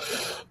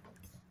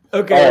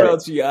 Okay, what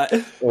else you got?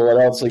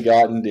 What else we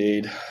got,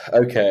 indeed.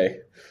 Okay,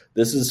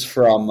 this is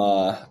from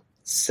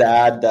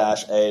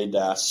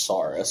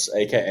Sad-A-Saurus,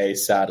 a.k.a.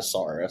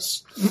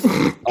 Sadasaurus.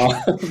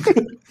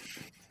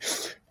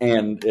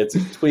 And it's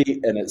a tweet,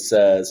 and it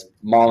says,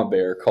 Mama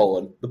Bear,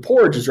 the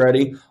porridge is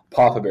ready.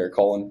 Papa Bear,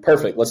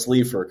 perfect. Let's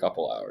leave for a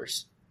couple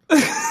hours.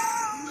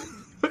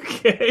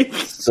 Okay.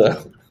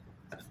 So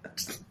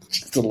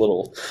just a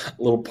little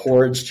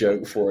porridge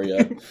joke for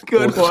you.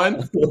 Good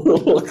one.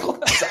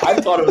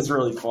 I thought it was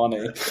really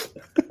funny.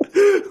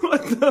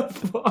 What the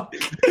fuck?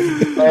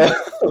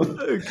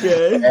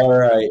 Okay. All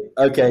right.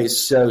 Okay.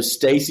 So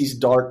Stacy's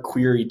Dark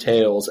Query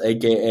Tales,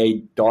 aka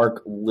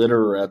Dark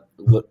Literata.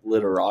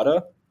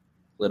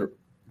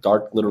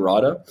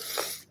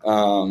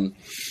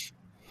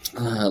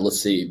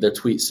 Let's see. Their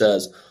tweet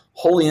says,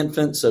 "Holy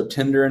infant, so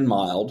tender and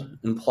mild,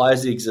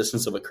 implies the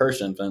existence of a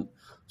cursed infant,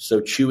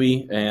 so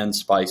chewy and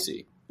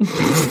spicy."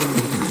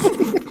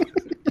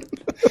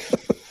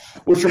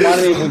 Which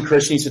reminded me of when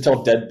Christian used to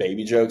tell dead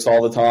baby jokes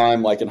all the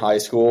time, like in high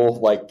school.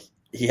 Like,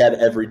 he had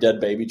every dead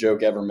baby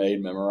joke ever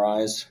made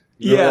memorized.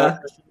 Yeah.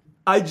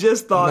 I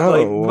just thought,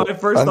 my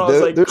first thought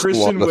was,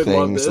 Christian would love this. There's a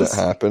lot of things that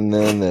happen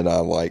then that I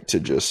like to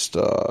just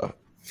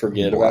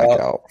forget black about.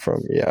 out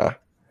from, yeah.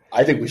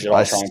 I think we should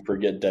all try and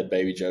forget dead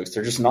baby jokes.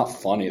 They're just not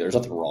funny. There's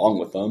nothing wrong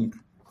with them.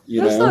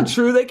 That's not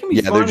true. They can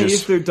be funny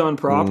if they're done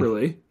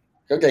properly.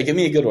 Okay, give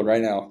me a good one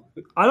right now.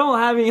 I don't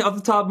have any off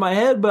the top of my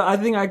head, but I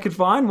think I could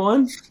find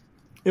one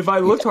if I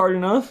looked hard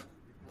enough.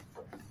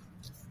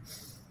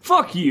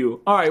 Fuck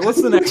you. All right,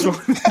 what's the next one?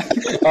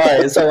 All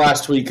right, it's our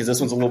last tweet because this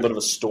one's a little bit of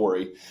a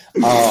story.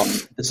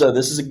 So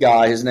this is a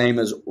guy. His name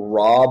is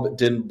Rob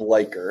Den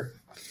Blaker.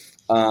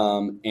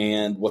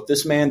 And what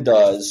this man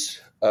does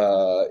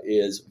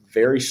is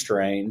very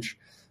strange,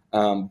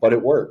 but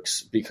it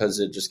works because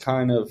it just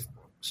kind of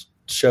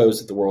shows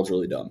that the world's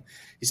really dumb.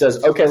 He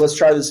says, "Okay, let's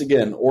try this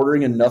again.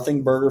 Ordering a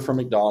nothing burger from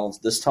McDonald's,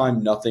 this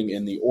time nothing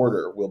in the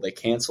order. Will they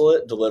cancel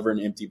it? Deliver an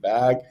empty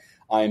bag?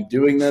 I am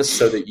doing this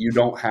so that you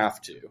don't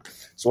have to."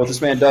 So what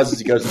this man does is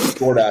he goes into the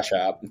DoorDash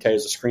app. Okay,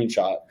 it's a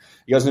screenshot.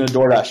 He goes into the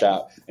DoorDash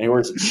app and he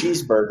orders a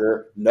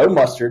cheeseburger, no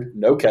mustard,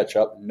 no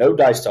ketchup, no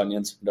diced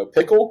onions, no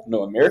pickle,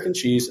 no American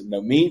cheese,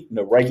 no meat,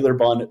 no regular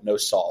bun, no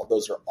salt.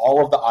 Those are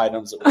all of the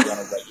items that would be on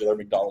a regular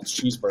McDonald's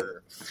cheeseburger.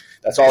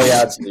 That's all he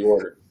adds to the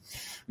order.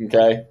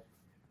 Okay?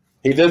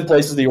 He then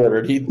places the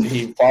order.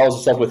 He follows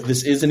us up with,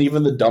 "This isn't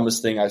even the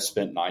dumbest thing I've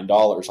spent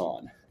 $9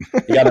 on."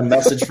 He got a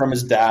message from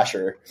his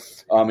Dasher,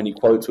 and he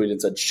quote tweeted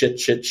and said,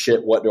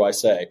 shit, what do I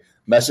say?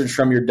 Message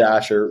from your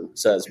Dasher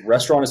says,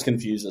 "Restaurant is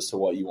confused as to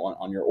what you want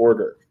on your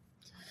order."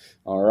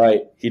 All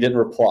right. He didn't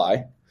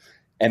reply.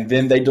 And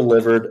then they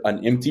delivered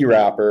an empty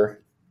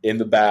wrapper in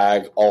the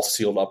bag, all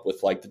sealed up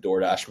with like the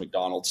DoorDash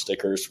McDonald's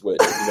stickers,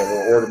 which you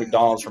never order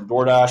McDonald's from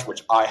DoorDash,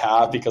 which I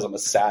have because I'm a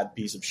sad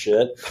piece of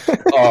shit.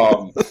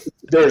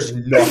 There's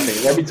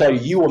nothing. Let me tell you,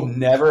 you will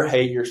never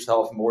hate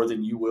yourself more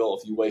than you will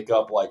if you wake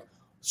up like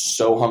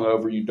so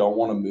hungover you don't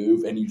want to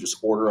move and you just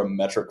order a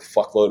metric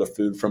fuckload of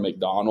food from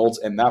McDonald's,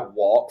 and that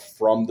walk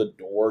from the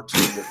door to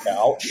your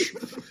couch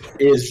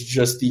is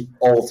just the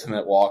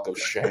ultimate walk of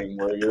shame,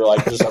 where you're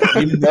like,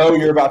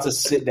 you're about to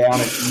sit down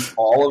and eat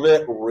all of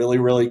it really,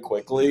 really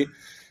quickly,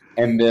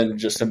 and then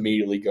just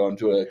immediately go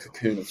into a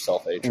cocoon of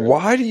self-hatred.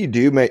 Why do you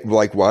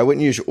why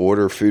wouldn't you just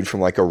order food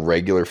from like a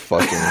regular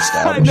fucking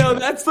establishment? I know,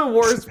 that's the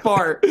worst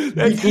part.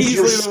 That's easily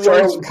the worst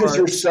part. Because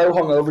you're so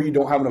hungover, you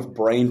don't have enough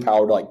brain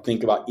power to like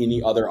think about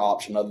any other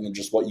option other than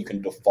just what you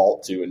can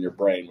default to in your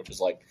brain, which is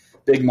like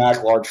Big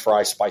Mac, large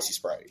fry, spicy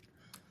Sprite.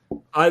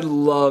 I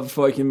love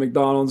fucking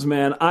McDonald's,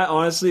 man. I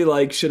honestly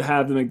should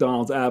have the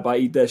McDonald's app. I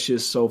eat that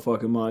shit so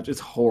fucking much. It's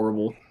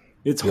horrible.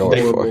 It's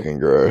horrible. Fucking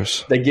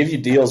gross. They give you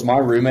deals. My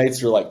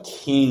roommates are like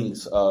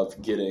kings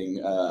of getting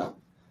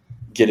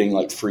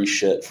like free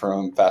shit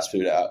from fast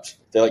food apps.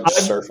 They like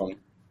surf them.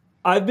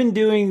 I've been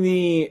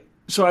doing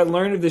so I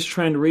learned of this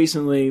trend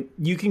recently.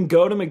 You can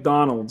go to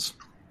McDonald's,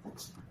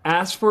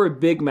 ask for a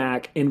Big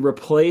Mac, and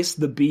replace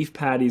the beef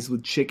patties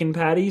with chicken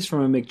patties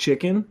from a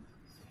McChicken.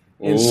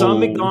 And some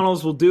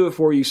McDonald's will do it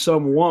for you,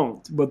 some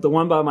won't. But the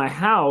one by my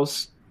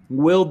house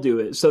will do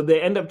it. So they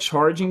end up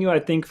charging you, I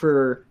think,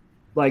 for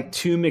like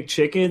 2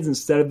 McChickens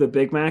instead of the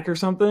Big Mac or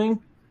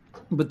something,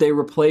 but they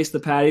replace the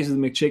patties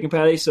with the McChicken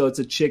patties, so it's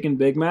a chicken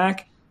Big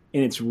Mac,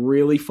 and it's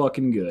really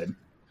fucking good.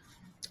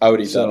 I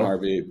would eat that in a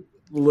heartbeat.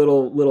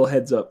 Little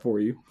heads up for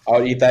you. I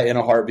would eat that in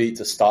a heartbeat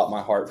to stop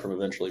my heart from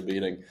eventually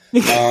beating.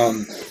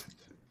 What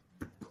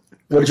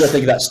did you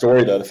think of that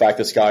story, though? The fact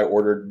this guy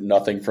ordered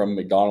nothing from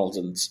McDonald's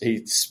and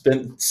he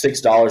spent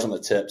 $6 on the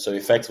tip, so he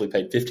effectively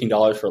paid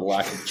 $15 for the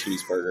lack of a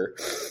cheeseburger.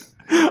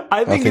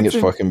 I think it's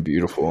fucking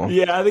beautiful.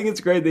 Yeah, I think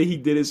it's great that he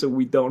did it so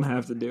we don't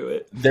have to do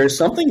it. There's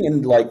something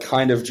in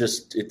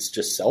it's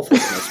just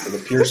selflessness for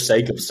the pure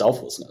sake of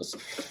selflessness.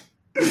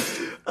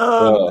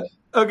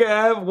 Okay,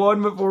 I have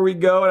one before we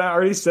go, and I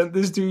already sent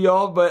this to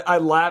y'all, but I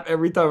laugh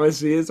every time I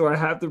see it, so I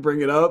have to bring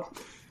it up.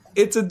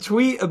 It's a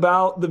tweet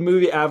about the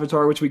movie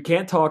Avatar, which we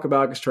can't talk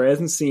about because Trey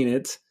hasn't seen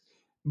it.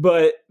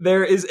 But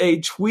there is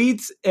a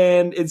tweet,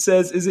 and it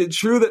says, "Is it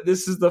true that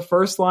this is the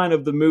first line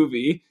of the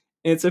movie?"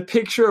 And it's a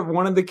picture of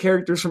one of the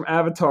characters from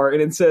Avatar,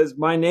 and it says,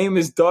 "My name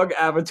is Doug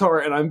Avatar,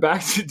 and I'm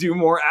back to do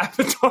more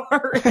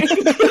Avatar."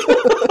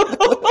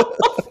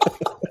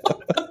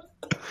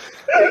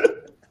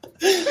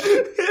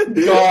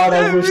 God,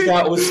 I wish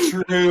that was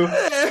true.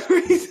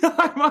 Every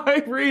time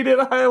I read it,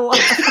 I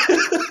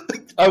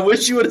laugh. I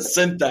wish you would have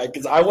sent that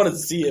because I want to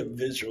see it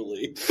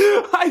visually.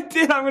 I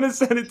did. I'm gonna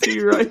send it to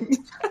you right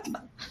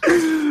now.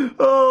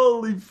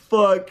 Holy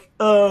fuck.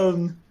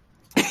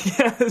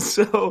 Yeah,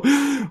 so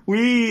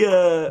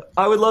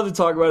I would love to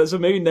talk about it. So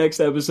maybe next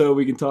episode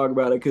we can talk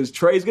about it because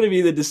Trey's going to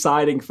be the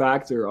deciding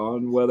factor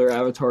on whether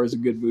Avatar is a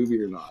good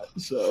movie or not.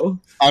 So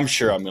I'm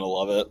sure I'm going to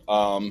love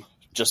it.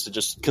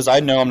 Just because I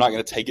know I'm not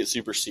going to take it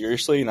super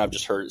seriously, and I've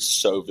just heard it's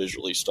so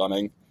visually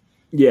stunning.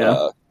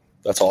 Yeah,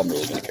 that's all I'm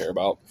really going to care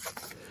about.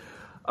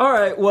 All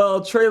right,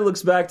 well, Trey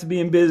looks back to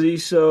being busy,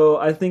 so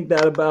I think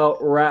that about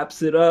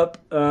wraps it up.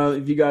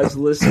 If you guys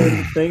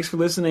listen, thanks for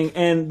listening.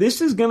 And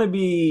this is going to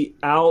be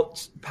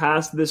out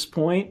past this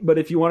point, but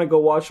if you want to go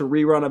watch a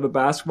rerun of a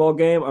basketball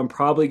game, I'm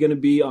probably going to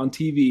be on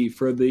TV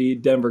for the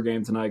Denver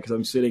game tonight because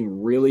I'm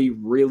sitting really,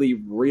 really,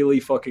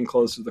 really fucking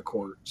close to the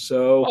court.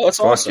 So,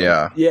 that's awesome.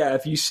 Yeah. Yeah,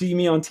 if you see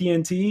me on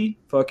TNT,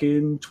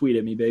 fucking tweet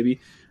at me,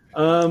 baby.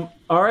 All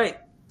right.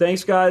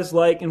 Thanks, guys.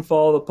 Like and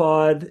follow the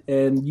pod.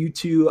 And you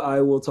two,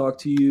 I will talk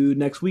to you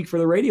next week for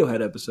the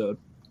Radiohead episode.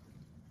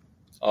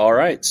 All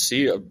right.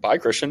 See you. Bye,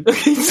 Christian.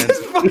 He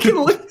just fucking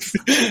leaves.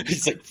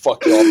 He's like,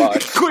 fuck y'all, bye.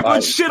 Quick,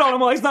 let's shit on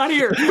him while he's not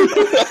here.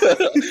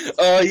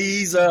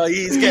 He's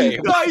gay.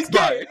 Oh, he's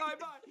gay.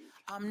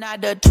 I'm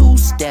not a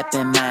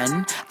two-stepping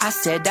man. I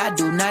said I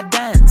do not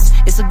dance.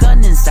 It's a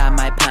gun inside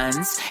my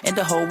pants, and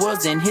the whole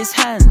world's in his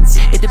hands.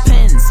 It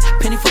depends.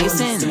 Penny for your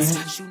sins.